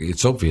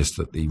 It's obvious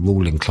that the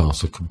ruling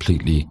class are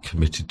completely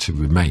committed to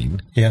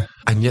remain. Yeah.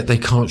 And yet they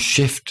can't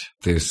shift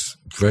this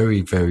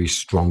very, very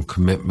strong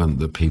commitment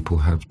that people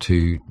have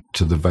to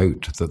the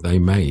vote that they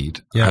made.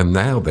 Yeah. And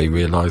now they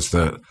realise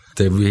that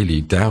they're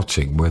really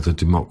doubting whether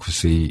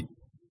democracy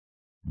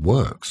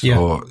works.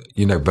 Or,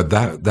 but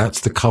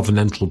that's the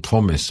covenantal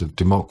promise of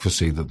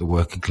democracy that the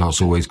working class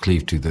always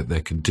cleave to, that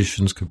their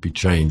conditions could be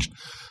changed,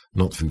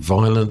 not through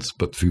violence,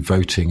 but through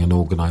voting and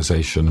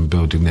organisation and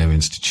building their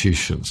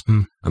institutions.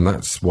 And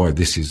that's why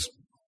this is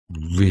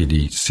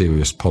really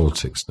serious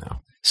politics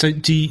now. So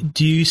do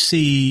you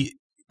see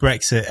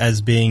Brexit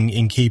as being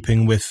in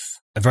keeping with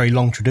a very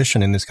long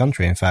tradition in this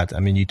country? In fact, I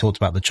mean, you talked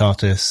about the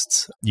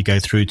Chartists, you go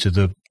through to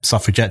the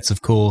suffragettes,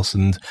 of course,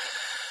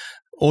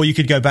 or you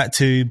could go back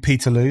to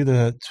Peterloo,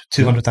 the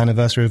 200th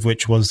anniversary of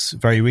which was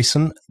very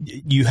recent.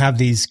 You have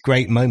these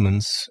great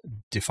moments,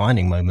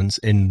 defining moments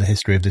in the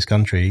history of this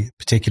country,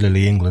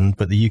 particularly England,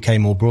 but the UK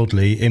more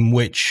broadly, in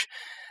which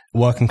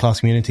working class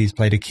communities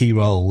played a key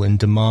role in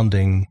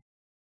demanding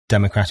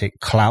democratic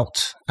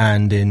clout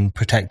and in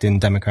protecting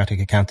democratic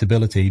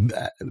accountability,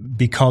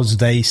 because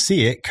they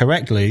see it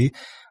correctly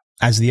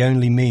as the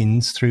only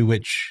means through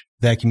which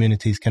their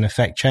communities can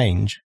affect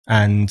change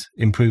and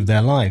improve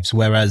their lives.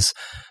 Whereas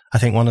I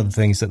think one of the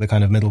things that the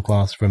kind of middle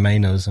class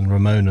Remainers and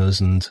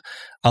Ramonas and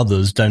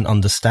others don't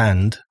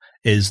understand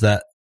is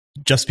that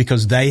just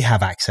because they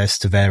have access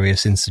to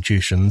various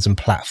institutions and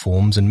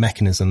platforms and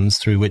mechanisms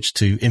through which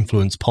to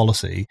influence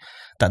policy,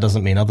 that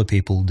doesn't mean other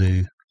people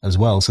do as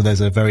well. So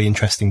there's a very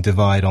interesting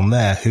divide on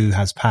there. Who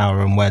has power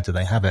and where do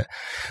they have it?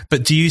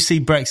 But do you see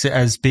Brexit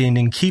as being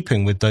in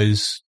keeping with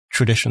those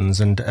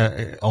traditions and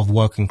of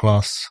working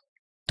class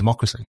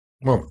democracy?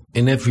 Well,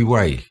 in every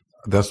way.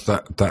 That's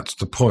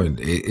the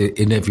point.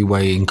 In every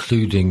way,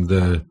 including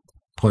the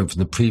point from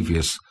the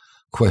previous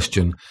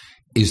question,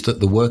 is that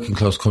the working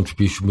class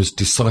contribution was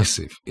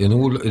decisive. In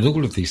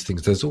all of these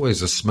things, there's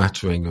always a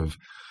smattering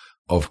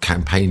of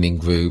campaigning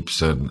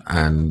groups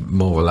and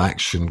moral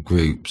action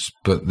groups,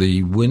 but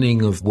the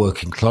winning of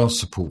working class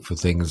support for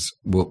things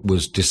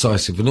was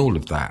decisive in all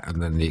of that.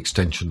 And then the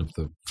extension of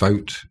the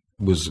vote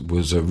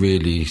was a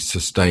really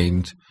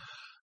sustained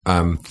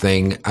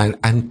thing,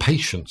 and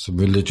patience and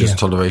religious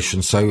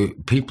toleration. So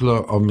people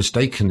are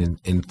mistaken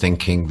in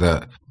thinking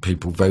that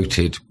people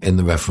voted in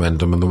the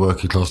referendum and the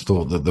working class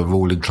thought that the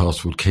ruling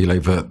class would keel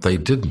over. They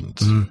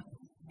didn't.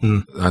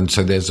 And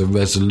so there's a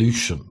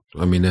resolution.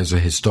 I mean, there's a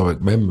historic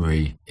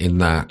memory in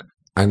that.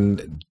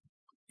 And,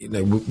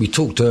 we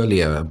talked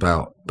earlier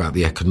about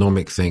the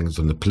economic things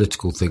and the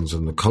political things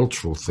and the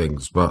cultural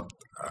things, but,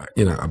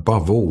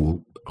 above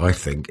all, I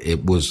think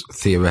it was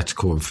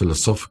theoretical and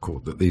philosophical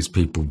that these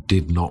people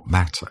did not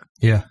matter.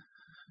 Yeah.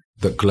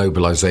 That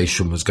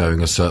globalization was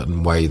going a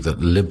certain way,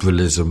 that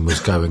liberalism was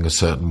going a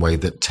certain way,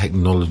 that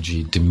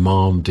technology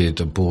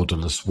demanded a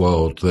borderless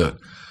world,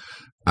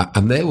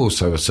 and they're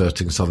also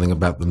asserting something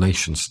about the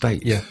nation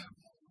state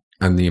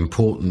and the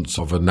importance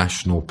of a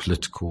national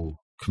political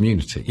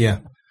community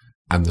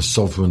and the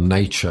sovereign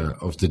nature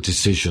of the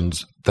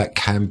decisions that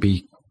can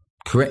be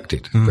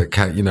corrected, that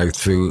can,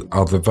 through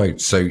other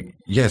votes. So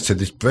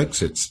this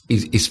Brexit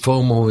is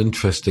far more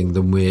interesting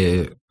than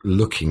we're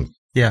looking.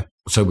 Yeah.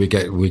 So we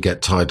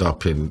get tied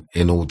up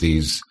in all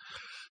these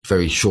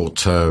very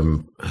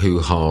short-term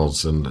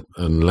hoo-has and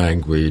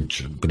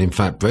language. But in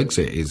fact,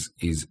 Brexit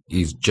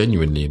is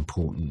genuinely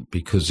important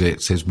because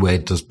it says, where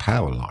does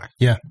power lie?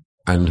 Yeah.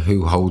 And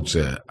who holds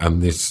it?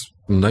 And this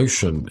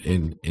notion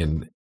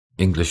in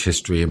English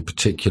history in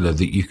particular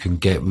that you can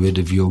get rid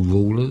of your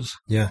rulers.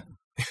 Yeah.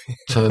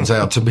 Turns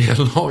out to be a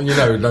lot,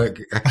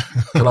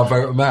 can I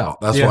vote them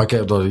out? That's why I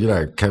kept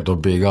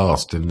on being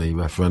asked in the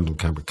referendum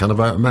campaign, can I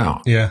vote them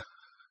out? Yeah.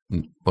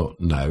 Well,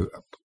 no.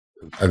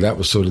 And that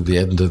was sort of the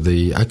end of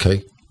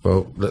okay,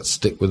 well, let's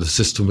stick with the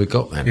system we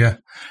got then. Yeah.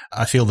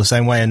 I feel the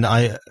same way. And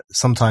I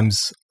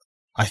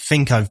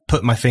think I've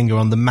put my finger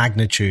on the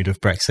magnitude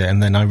of Brexit,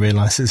 and then I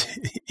realise it's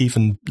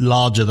even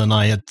larger than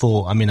I had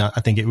thought. I mean, I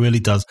think it really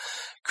does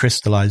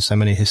crystallized so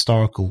many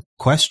historic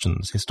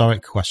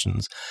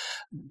questions.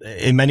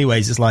 In many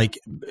ways, it's like,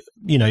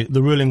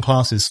 the ruling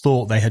classes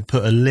thought they had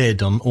put a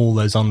lid on all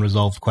those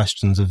unresolved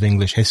questions of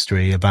English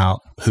history about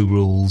who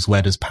rules,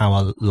 where does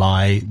power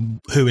lie,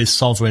 who is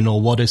sovereign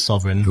or what is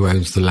sovereign. Who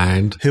owns the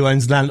land,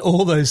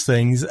 all those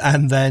things.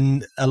 And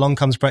then along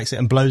comes Brexit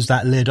and blows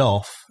that lid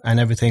off and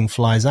everything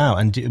flies out.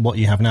 And what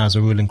you have now is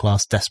a ruling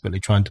class desperately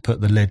trying to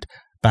put the lid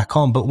back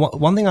on. But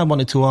one thing I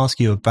wanted to ask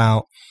you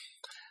about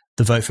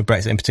the vote for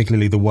Brexit, and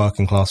particularly the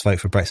working class vote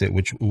for Brexit,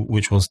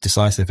 which was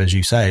decisive, as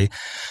you say,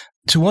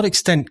 to what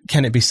extent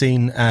can it be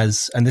seen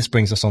as, and this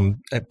brings us on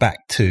back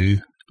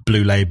to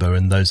Blue Labour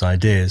and those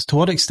ideas, to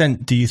what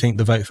extent do you think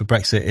the vote for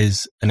Brexit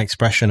is an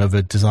expression of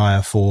a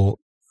desire for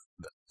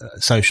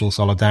social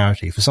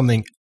solidarity, for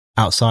something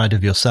outside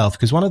of yourself?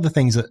 Because one of the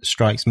things that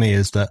strikes me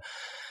is that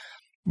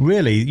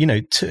really,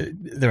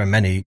 there are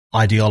many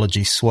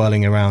ideologies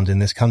swirling around in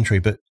this country,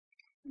 but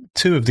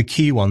two of the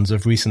key ones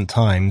of recent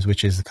times,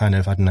 which is the kind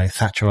of,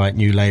 Thatcherite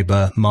New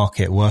Labour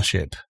market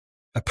worship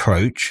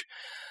approach.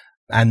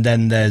 And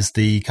then there's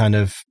the kind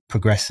of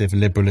progressive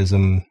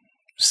liberalism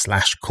 /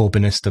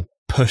 Corbynista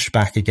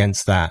pushback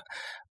against that.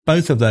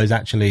 Both of those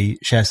actually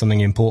share something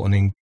important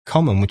in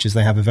common, which is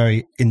they have a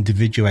very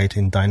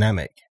individuating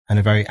dynamic and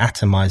a very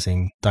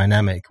atomizing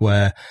dynamic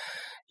where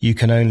you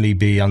can only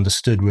be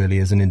understood really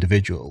as an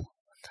individual.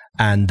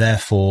 And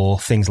therefore,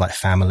 things like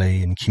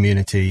family and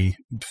community,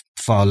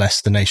 far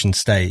less the nation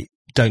state,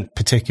 don't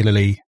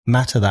particularly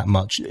matter that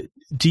much.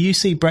 Do you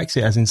see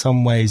Brexit as in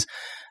some ways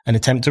an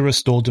attempt to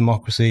restore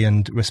democracy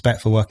and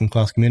respect for working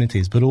class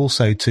communities, but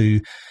also to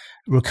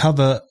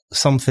recover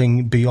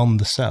something beyond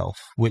the self,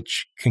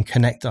 which can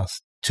connect us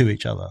to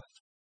each other?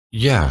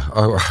 Yeah,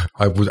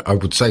 I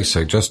would say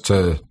so. Just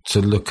to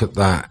look at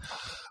that,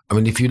 I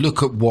mean, if you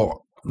look at what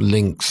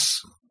links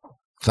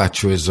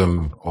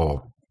Thatcherism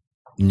or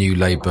New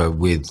Labour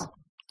with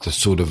the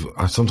sort of,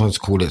 I sometimes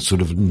call it sort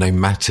of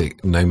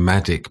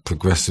nomadic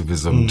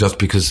progressivism, just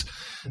because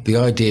the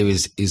idea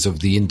is of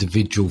the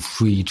individual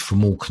freed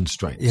from all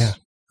constraints. Yeah.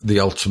 The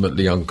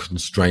ultimately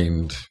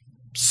unconstrained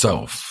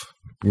self,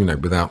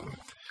 without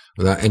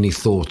any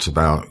thought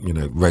about,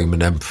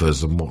 Roman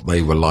emperors and what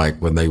they were like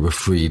when they were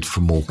freed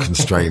from all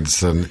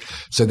constraints. And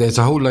so there's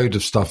a whole load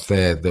of stuff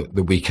there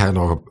that we can,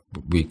 or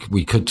we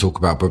could talk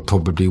about, but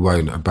probably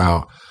won't,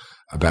 about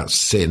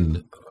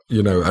sin,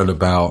 and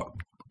about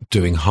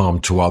doing harm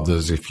to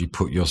others if you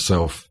put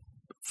yourself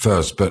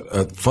first.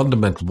 But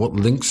fundamental, what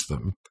links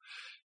them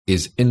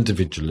is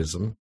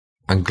individualism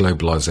and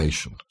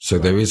globalization. So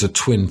there is a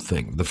twin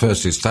thing. The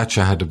first is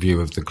Thatcher had a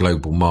view of the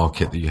global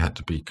market, that you had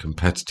to be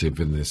competitive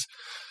in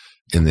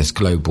this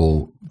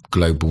global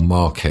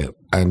market.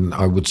 And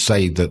I would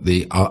say that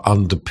the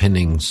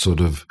underpinning sort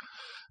of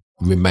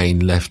Remain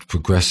left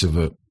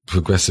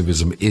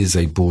progressivism is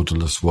a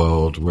borderless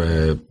world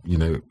where,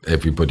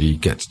 everybody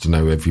gets to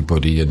know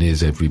everybody and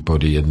is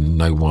everybody and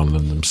no one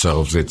and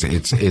themselves.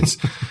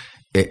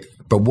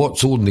 But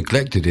what's all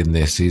neglected in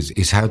this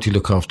is how do you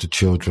look after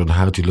children?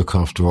 How do you look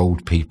after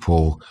old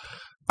people?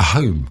 A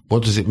home.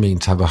 What does it mean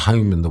to have a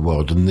home in the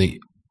world? And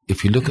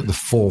if you look at the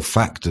four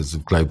factors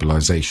of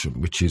globalization,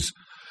 which is,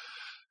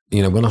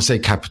 when I say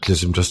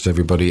capitalism, just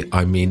everybody,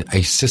 I mean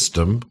a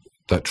system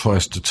that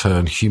tries to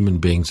turn human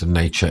beings and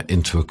nature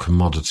into a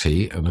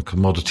commodity, and a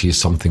commodity is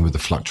something with a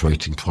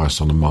fluctuating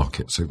price on a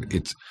market. So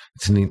it's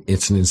an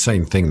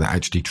insane thing that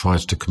actually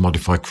tries to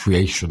commodify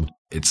creation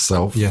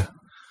itself. Yeah.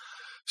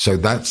 So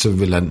that's a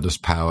relentless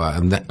power,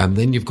 and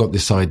then you've got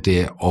this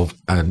idea of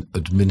an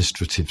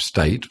administrative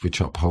state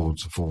which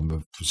upholds a form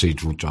of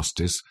procedural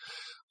justice,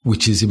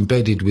 which is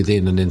embedded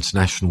within an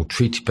international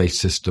treaty-based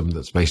system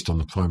that's based on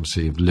the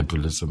primacy of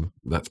liberalism.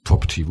 That's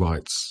property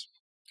rights,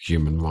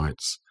 human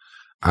rights.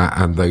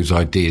 And those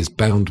ideas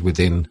bound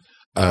within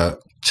a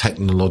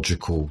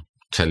technological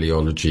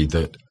teleology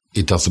that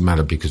it doesn't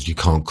matter because you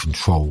can't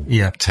control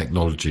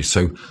technology.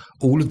 So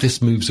all of this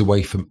moves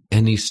away from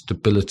any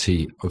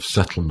stability of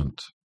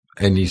settlement,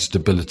 any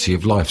stability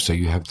of life. So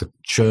you have the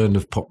churn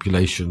of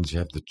populations, you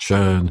have the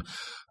churn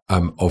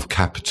of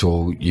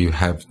capital, you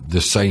have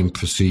the same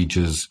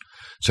procedures,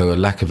 so a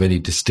lack of any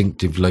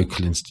distinctive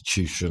local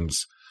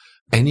institutions.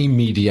 Any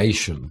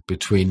mediation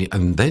between,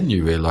 and then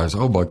you realize,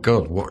 oh my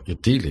God, what you're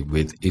dealing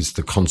with is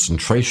the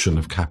concentration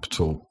of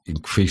capital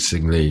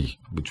increasingly,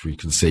 which we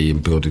can see in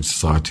building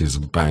societies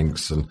and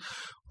banks, and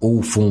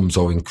all forms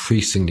are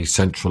increasingly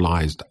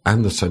centralized,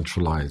 and the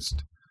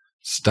centralized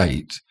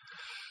state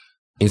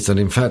is that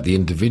in fact the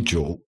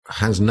individual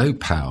has no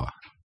power.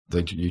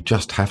 That you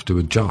just have to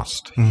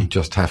adjust. You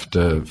just have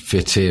to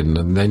fit in.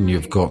 And then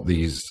you've got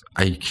these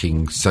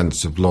aching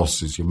sense of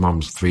loss as your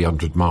mum's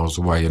 300 miles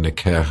away in a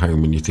care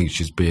home and you think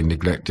she's being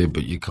neglected,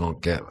 but you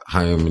can't get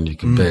home and you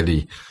can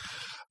barely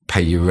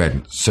pay your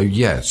rent. So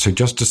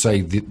just to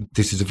say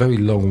this is a very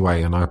long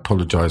way, and I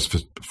apologize for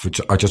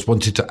I just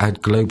wanted to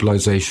add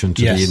globalization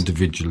to the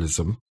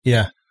individualism.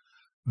 Yeah.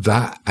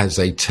 That as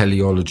a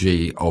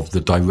teleology of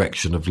the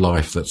direction of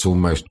life that's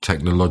almost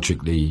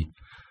technologically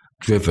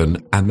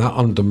driven, and that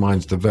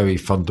undermines the very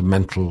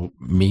fundamental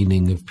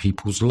meaning of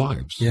people's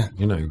lives. Yeah.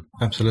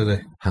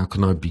 Absolutely. How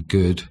can I be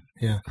good?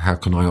 Yeah. How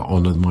can I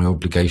honour my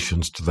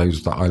obligations to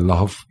those that I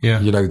love? Yeah.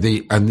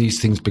 And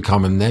these things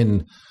become, and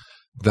then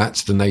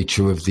that's the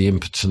nature of the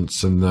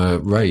impotence and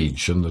the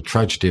rage, and the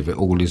tragedy of it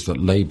all is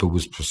that Labour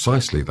was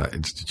precisely that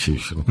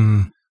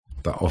institution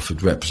that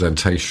offered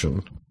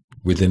representation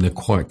within a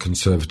quite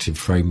conservative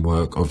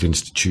framework of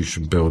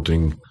institution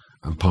building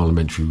and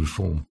parliamentary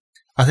reform.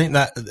 I think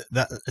that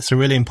it's a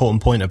really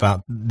important point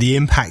about the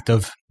impact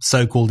of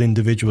so-called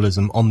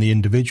individualism on the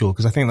individual,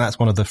 because I think that's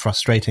one of the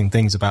frustrating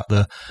things about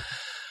the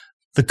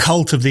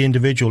cult of the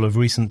individual of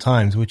recent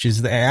times, which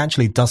is that it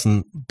actually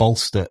doesn't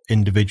bolster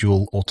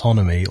individual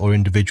autonomy or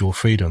individual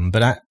freedom,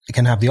 but it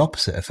can have the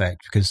opposite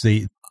effect, because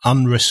the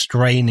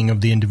unrestraining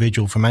of the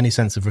individual from any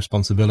sense of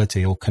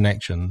responsibility or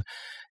connection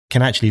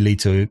can actually lead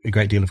to a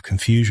great deal of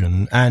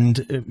confusion.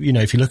 And,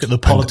 if you look at the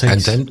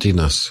politics... And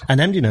emptiness.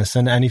 And emptiness.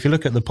 And if you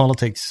look at the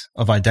politics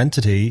of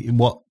identity,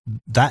 what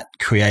that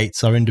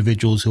creates are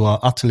individuals who are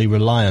utterly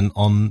reliant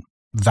on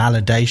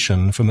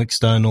validation from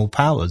external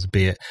powers,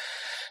 be it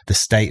the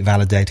state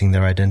validating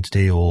their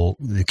identity or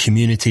the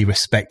community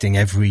respecting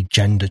every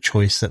gender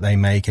choice that they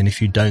make. And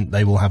if you don't,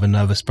 they will have a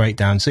nervous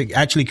breakdown. So it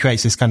actually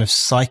creates this kind of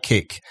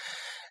psychic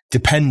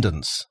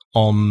dependence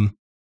on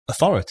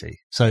authority.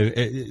 So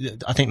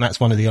I think that's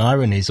one of the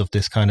ironies of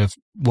this kind of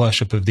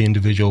worship of the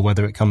individual,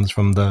 whether it comes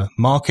from the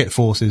market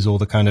forces or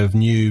the kind of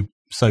new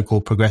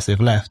so-called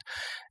progressive left,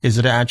 is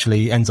that it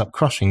actually ends up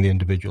crushing the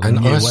individual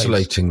and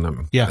isolating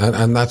them. Yeah.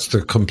 And that's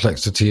the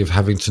complexity of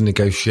having to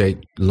negotiate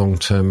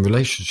long-term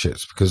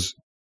relationships, because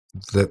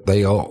that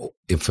they are,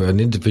 if for an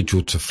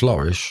individual to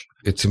flourish,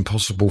 it's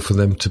impossible for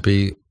them to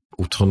be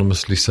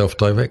autonomously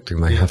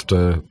self-directing. They have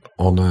to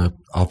honour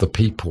other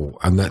people,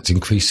 and that's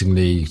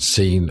increasingly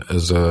seen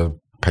as a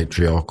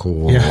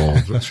patriarchal or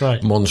that's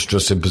right.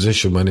 monstrous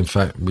imposition, when in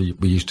fact we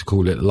used to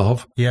call it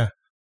love. Yeah.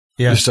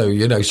 Yeah.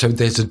 So, so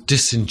there's a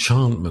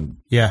disenchantment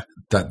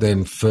that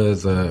then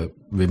further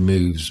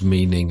removes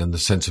meaning and the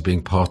sense of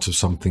being part of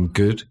something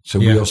good. So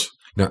we also,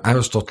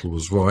 Aristotle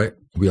was right.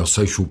 We are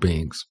social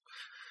beings.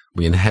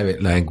 We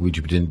inherit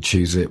language, we didn't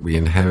choose it. We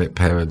inherit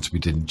parents, we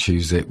didn't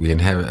choose it. We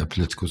inherit a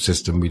political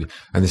system.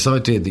 And this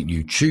idea that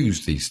you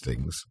choose these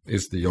things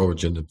is the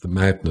origin of the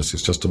madness.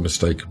 It's just a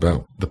mistake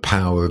about the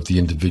power of the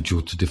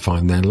individual to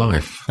define their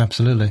life.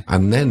 Absolutely.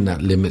 And then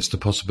that limits the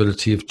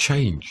possibility of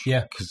change.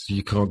 Yeah. Because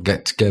you can't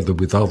get together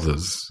with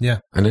others. Yeah.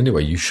 And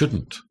anyway, you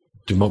shouldn't.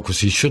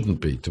 Democracy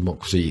shouldn't be.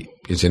 Democracy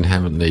is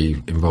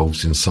inherently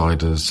involves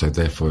insiders, so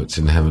therefore it's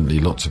inherently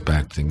lots of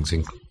bad things.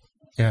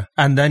 Yeah.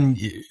 And then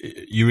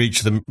you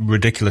reach the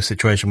ridiculous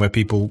situation where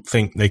people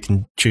think they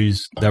can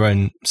choose their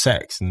own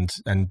sex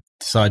and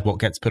decide what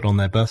gets put on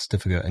their birth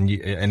certificate.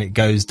 And it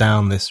goes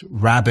down this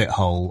rabbit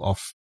hole of,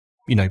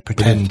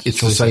 pretend. It's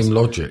choices. The same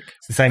logic.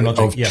 It's the same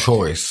logic of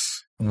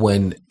choice,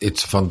 when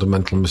it's a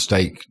fundamental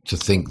mistake to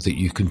think that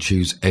you can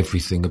choose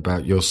everything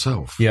about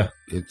yourself. Yeah.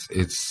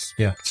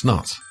 It's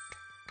nuts.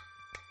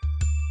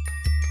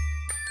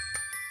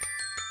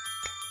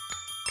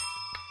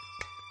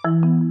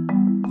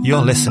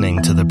 You're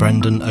listening to The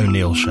Brendan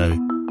O'Neill Show.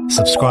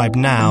 Subscribe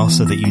now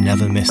so that you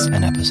never miss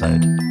an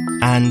episode.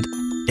 And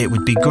it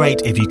would be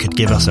great if you could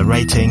give us a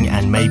rating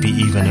and maybe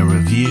even a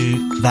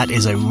review. That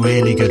is a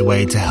really good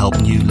way to help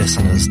new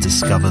listeners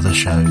discover the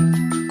show.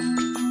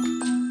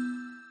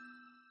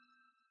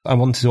 I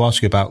wanted to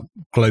ask you about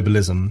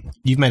globalism.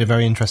 You've made a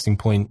very interesting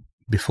point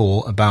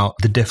before about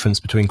the difference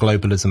between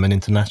globalism and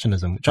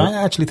internationalism, which I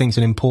actually think is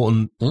an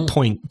important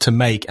point to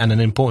make and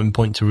an important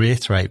point to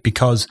reiterate,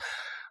 because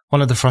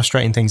one of the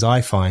frustrating things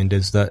I find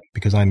is that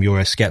because I'm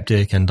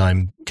Eurosceptic and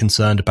I'm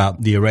concerned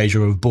about the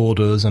erasure of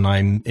borders and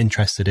I'm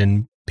interested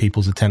in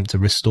people's attempt to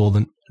restore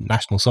the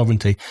national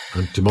sovereignty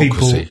and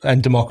democracy,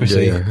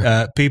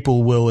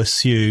 people will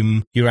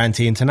assume you're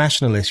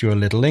anti-internationalist, you're a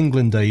little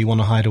Englander, you want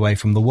to hide away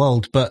from the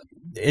world. But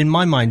in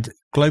my mind,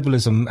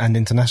 globalism and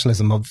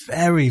internationalism are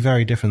very,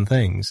 very different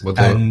things.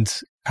 And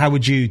how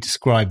would you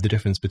describe the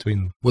difference between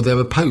them? Well, they're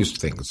opposed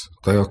things.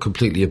 They are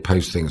completely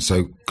opposed things.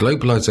 So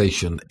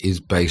globalization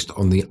is based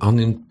on the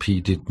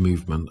unimpeded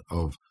movement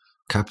of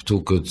capital,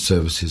 goods,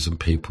 services, and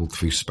people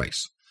through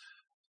space.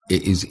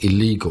 It is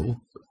illegal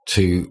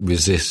to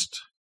resist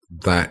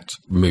that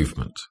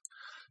movement.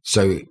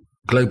 So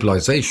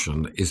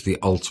globalization is the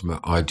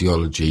ultimate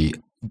ideology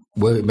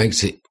where it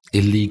makes it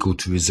illegal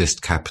to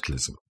resist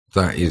capitalism.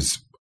 That is,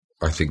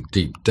 I think,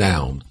 deep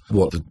down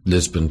what the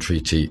Lisbon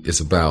Treaty is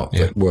about,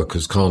 that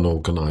workers can't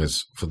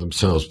organise for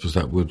themselves because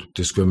that would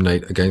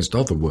discriminate against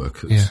other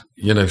workers.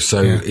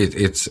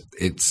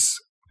 It's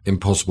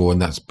impossible,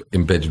 and that's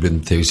embedded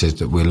within theory, says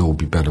that we'll all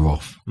be better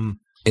off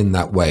in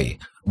that way.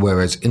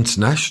 Whereas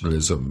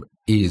internationalism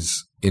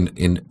is,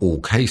 in all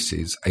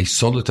cases, a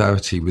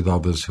solidarity with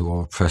others who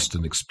are oppressed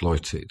and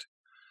exploited,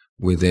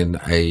 within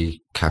a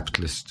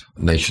capitalist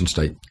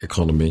nation-state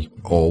economy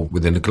or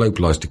within a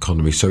globalized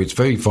economy. So it's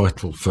very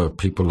vital for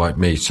people like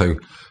me. So,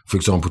 for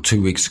example,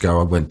 2 weeks ago,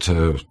 I went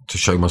to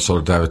show my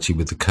solidarity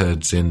with the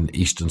Kurds in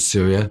eastern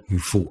Syria who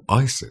fought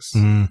ISIS.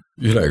 You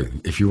know,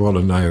 if you want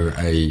to know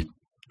a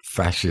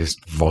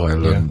fascist,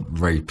 violent,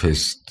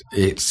 rapist,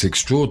 it's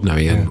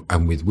extraordinary.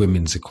 And with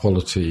women's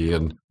equality,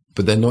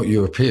 but they're not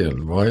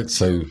European, right?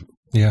 So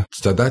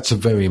that's a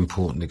very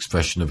important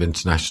expression of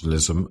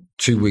internationalism.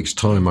 2 weeks'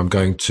 time, I'm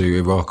going to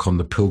Iraq on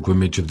the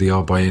pilgrimage of the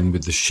Arbaeen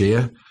with the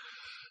Shia,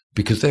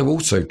 because they're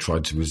also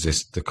trying to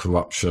resist the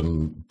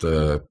corruption,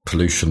 the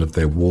pollution of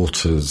their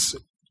waters.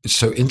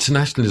 So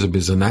internationalism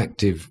is an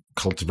active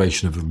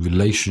cultivation of a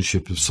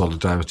relationship of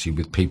solidarity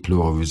with people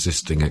who are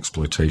resisting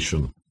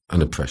exploitation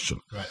and oppression.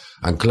 Right.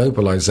 And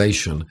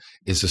globalization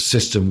is a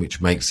system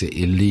which makes it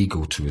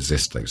illegal to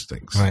resist those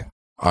things. Right.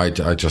 I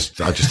just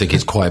think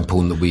it's quite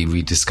important that we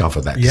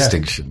rediscover that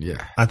distinction.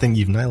 Yeah. I think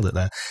you've nailed it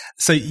there.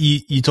 So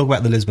you talk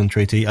about the Lisbon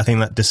Treaty. I think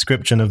that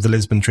description of the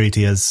Lisbon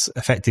Treaty as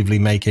effectively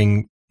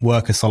making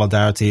worker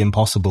solidarity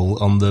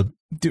impossible on the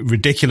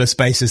ridiculous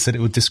basis that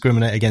it would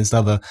discriminate against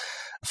other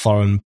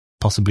foreign,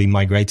 possibly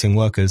migrating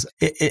workers.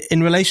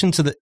 In relation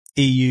to the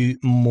EU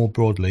more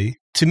broadly,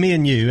 to me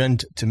and you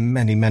and to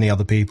many, many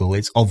other people,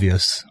 it's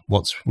obvious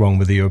what's wrong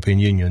with the European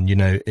Union. You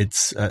know,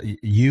 it's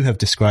you have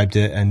described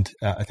it, and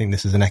I think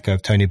this is an echo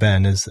of Tony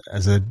Benn, as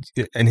an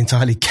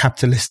entirely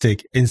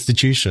capitalistic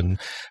institution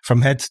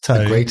from head to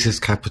toe. The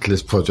greatest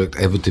capitalist project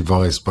ever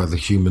devised by the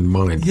human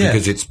mind,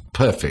 because it's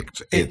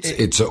perfect.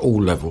 It's at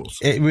all levels.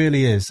 It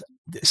really is.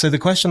 So the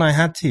question I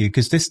had to you,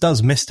 because this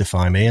does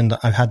mystify me, and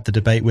I've had the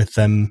debate with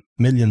them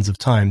millions of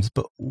times,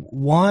 but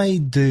why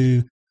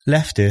do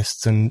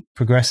leftists and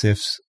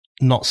progressives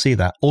not see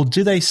that? Or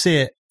do they see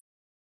it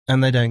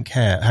and they don't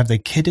care? Have they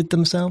kidded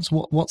themselves?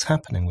 What's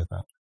happening with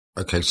that?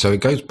 Okay, so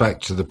it goes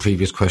back to the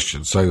previous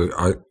question. So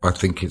I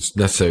think it's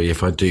necessary,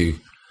 if I do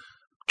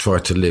try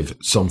to live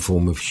some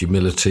form of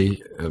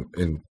humility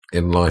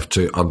in life,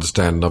 to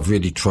understand, and I've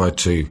really tried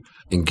to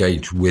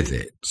engage with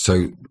it.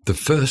 So the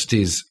first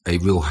is a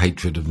real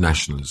hatred of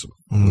nationalism,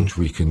 which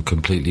we can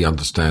completely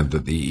understand,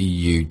 that the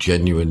EU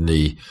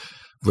genuinely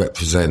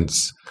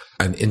represents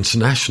an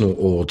international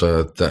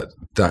order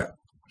that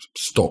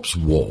stops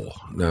war.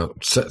 Now,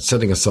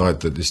 setting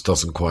aside that this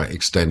doesn't quite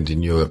extend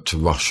in Europe to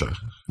Russia,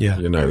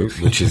 you know,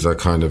 which is a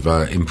kind of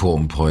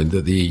important point,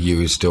 that the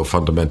EU is still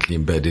fundamentally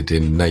embedded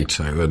in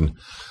NATO. And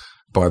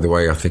by the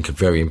way, I think a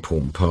very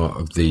important part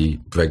of the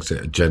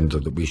Brexit agenda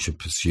that we should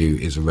pursue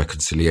is a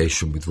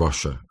reconciliation with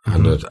Russia,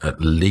 and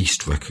at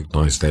least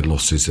recognise their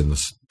losses in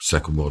the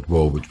Second World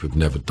War, which we've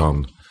never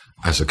done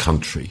as a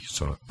country.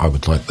 So I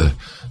would like the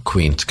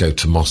Queen to go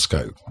to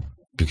Moscow,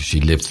 because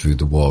she lived through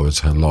the war, as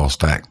her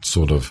last act,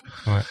 sort of,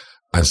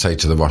 and say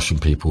to the Russian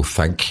people,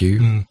 thank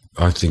you.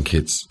 I think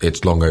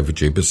it's long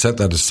overdue. But set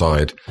that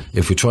aside,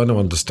 if we're trying to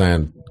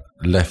understand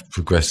left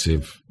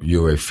progressive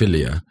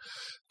Europhilia,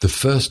 the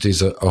first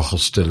is a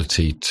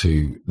hostility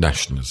to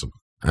nationalism,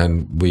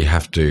 and we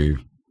have to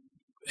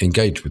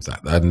engage with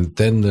that. And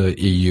then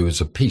the EU is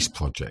a peace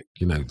project,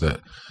 you know,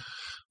 that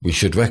we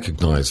should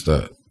recognise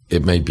that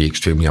it may be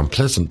extremely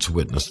unpleasant to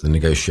witness the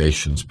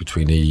negotiations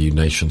between EU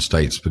nation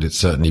states, but it's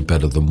certainly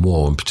better than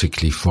war, and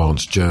particularly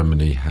France,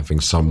 Germany having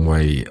some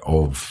way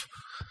of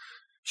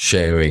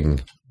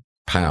sharing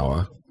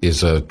power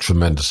is a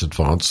tremendous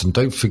advance. And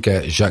don't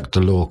forget Jacques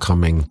Delors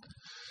coming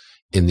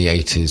in the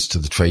 80s to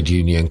the Trade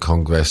Union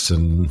Congress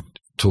and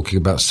talking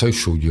about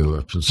social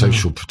Europe and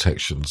social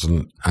protections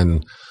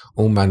and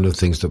all manner of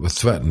things that were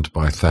threatened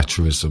by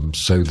Thatcherism,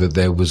 so that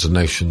there was a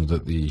notion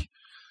that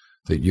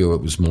that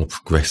Europe was more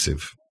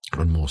progressive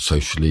and more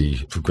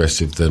socially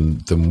progressive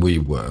than we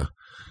were.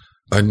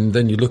 And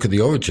then you look at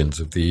the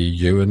origins of the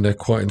EU, and they're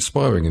quite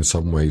inspiring in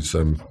some ways.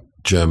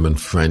 German,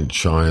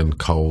 French, iron,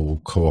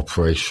 coal,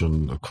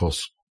 cooperation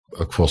across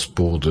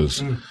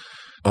borders.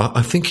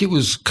 I think it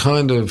was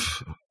kind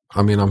of,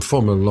 I mean, I'm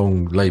from a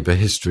long Labour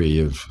history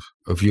of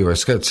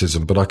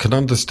Euroscepticism, but I can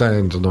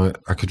understand, and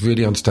I could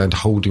really understand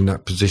holding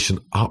that position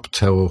up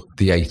till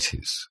the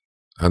 80s.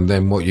 And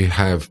then what you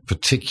have,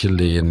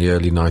 particularly in the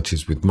early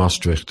 90s with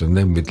Maastricht and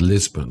then with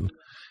Lisbon,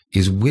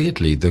 is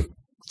weirdly the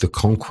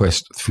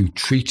conquest through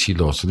treaty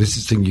law. So this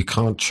is the thing, you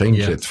can't change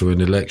it through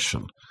an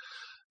election.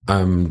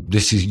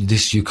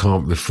 This you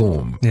can't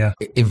reform. Yeah.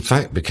 In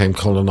fact, became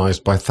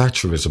colonized by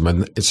Thatcherism.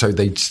 And so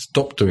they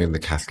stopped doing the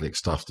Catholic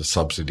stuff, the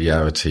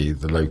subsidiarity,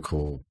 the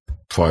local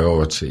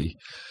priority,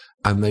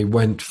 and they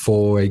went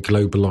for a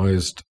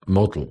globalized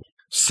model.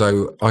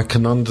 So I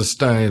can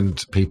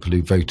understand people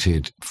who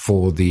voted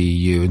for the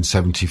EU in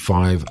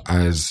 75,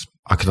 as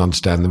I can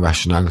understand the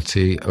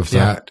rationality of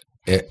that.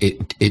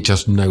 It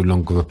just no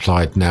longer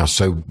applied now.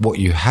 So what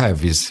you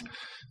have is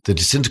the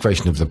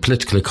disintegration of the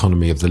political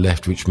economy of the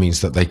left, which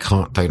means that they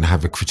don't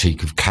have a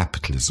critique of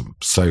capitalism.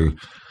 So,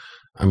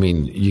 I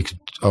mean, you could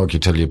argue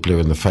till you're blue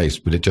in the face,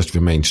 but it just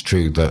remains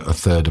true that a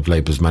third of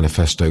Labour's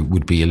manifesto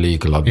would be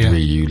illegal under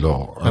EU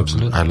law.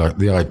 Absolutely. I like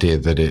the idea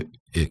that it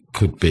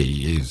could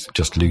be is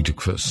just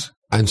ludicrous.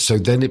 And so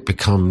then it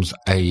becomes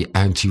a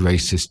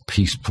anti-racist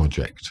peace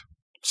project.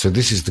 So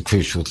this is the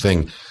crucial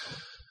thing.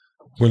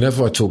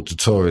 Whenever I talk to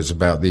Tories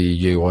about the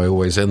EU, I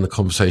always end the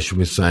conversation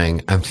with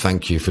saying, and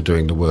thank you for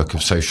doing the work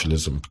of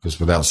socialism, because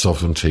without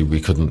sovereignty, we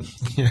couldn't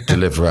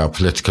deliver our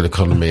political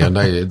economy. And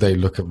they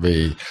look at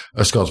me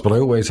askance, but I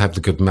always have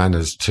the good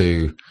manners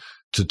to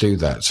do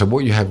that. So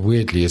what you have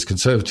weirdly is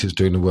conservatives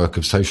doing the work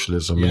of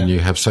socialism, and you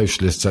have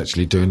socialists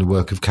actually doing the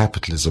work of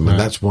capitalism. And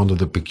that's one of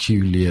the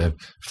peculiar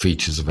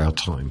features of our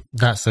time.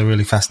 That's a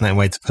really fascinating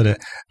way to put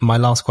it. My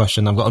last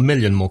question, I've got a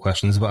million more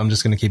questions, but I'm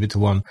just going to keep it to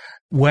one.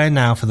 Where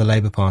now for the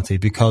Labour Party?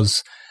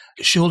 Because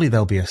surely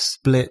there'll be a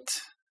split.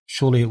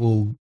 Surely it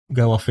will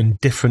go off in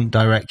different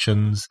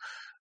directions.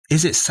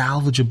 Is it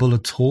salvageable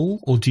at all?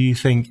 Or do you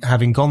think,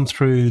 having gone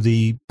through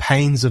the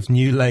pains of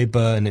New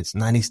Labour and its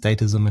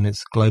nanny-statism and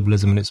its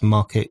globalism and its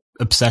market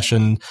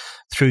obsession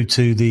through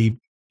to the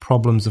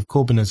problems of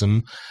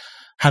Corbynism,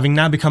 having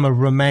now become a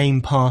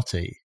Remain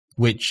party,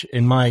 which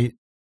in my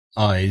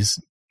eyes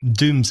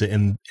dooms it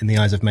in the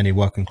eyes of many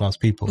working class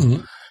people,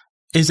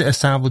 is it a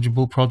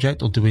salvageable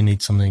project or do we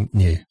need something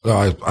new?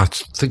 Well, I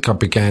think I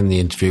began the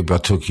interview by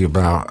talking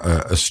about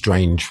a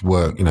strange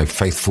work,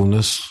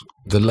 faithfulness.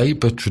 The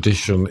Labour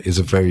tradition is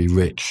a very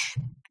rich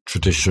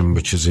tradition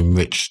which has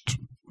enriched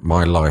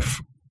my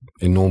life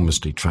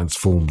enormously,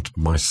 transformed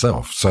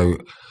myself. So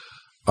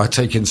I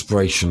take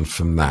inspiration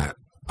from that.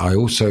 I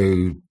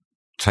also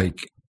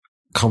take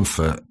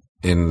comfort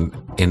in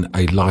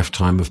a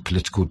lifetime of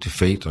political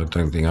defeat. I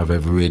don't think I've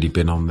ever really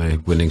been on the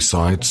winning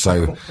side.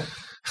 So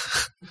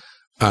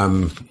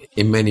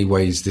in many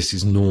ways, this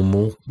is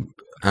normal,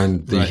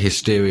 and the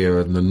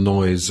hysteria and the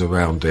noise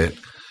around it.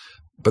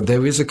 But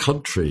there is a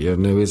country,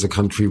 and there is a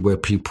country where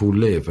people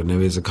live, and there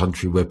is a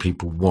country where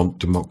people want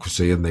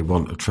democracy, and they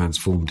want a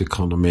transformed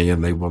economy,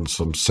 and they want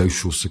some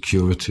social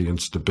security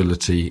and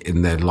stability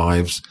in their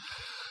lives.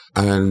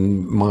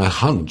 And my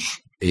hunch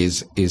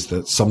is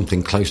that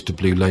something close to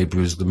Blue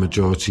Labour is the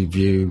majority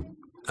view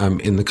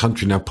in the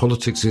country. Now,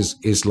 politics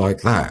is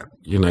like that.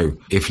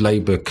 If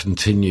Labour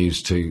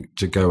continues to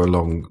go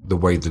along the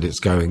way that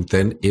it's going,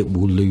 then it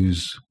will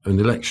lose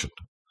an election,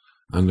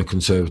 and the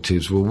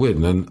Conservatives will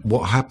win. And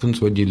what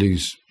happens when you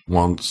lose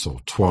once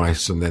or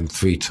twice and then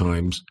three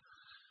times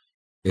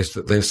is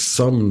that there's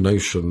some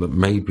notion that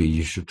maybe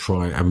you should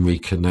try and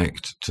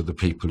reconnect to the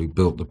people who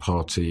built the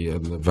party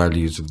and the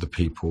values of the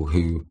people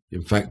who,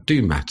 in fact,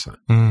 do matter.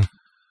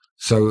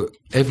 So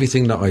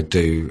everything that I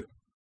do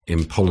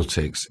in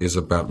politics is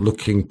about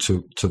looking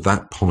to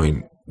that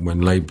point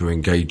when Labour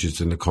engages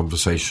in a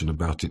conversation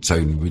about its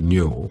own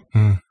renewal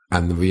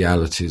and the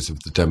realities of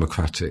the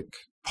democratic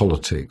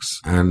politics.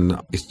 And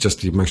it's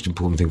just the most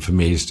important thing for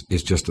me is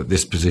just that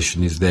this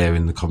position is there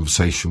in the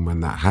conversation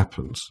when that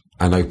happens,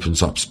 and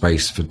opens up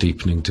space for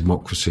deepening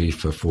democracy,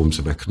 for forms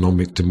of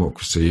economic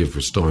democracy, of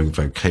restoring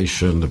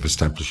vocation, of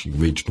establishing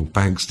regional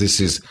banks.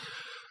 This is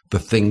the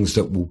things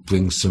that will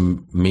bring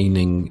some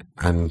meaning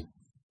and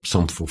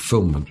some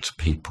fulfillment to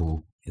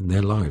people in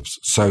their lives.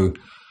 So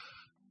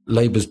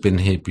Labour's been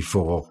here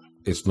before.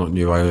 It's not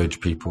new. I urge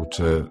people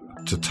to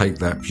take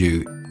that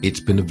view.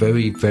 It's been a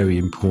very, very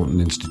important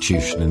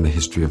institution in the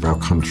history of our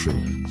country,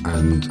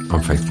 and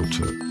I'm faithful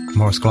to it.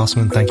 Maurice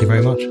Glasman, thank you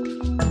very much.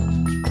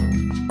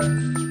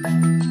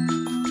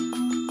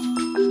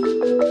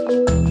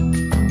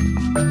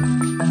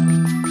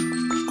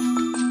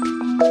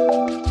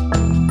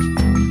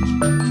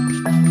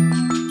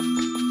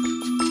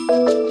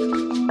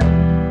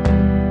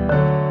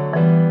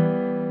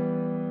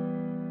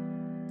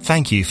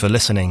 Thank you for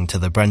listening to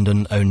The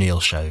Brendan O'Neill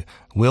Show.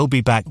 We'll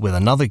be back with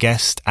another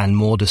guest and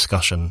more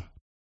discussion.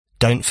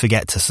 Don't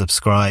forget to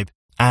subscribe,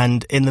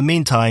 and in the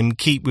meantime,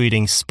 keep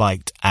reading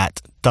Spiked at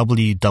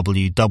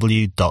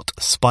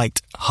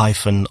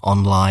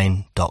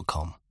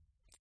www.spiked-online.com.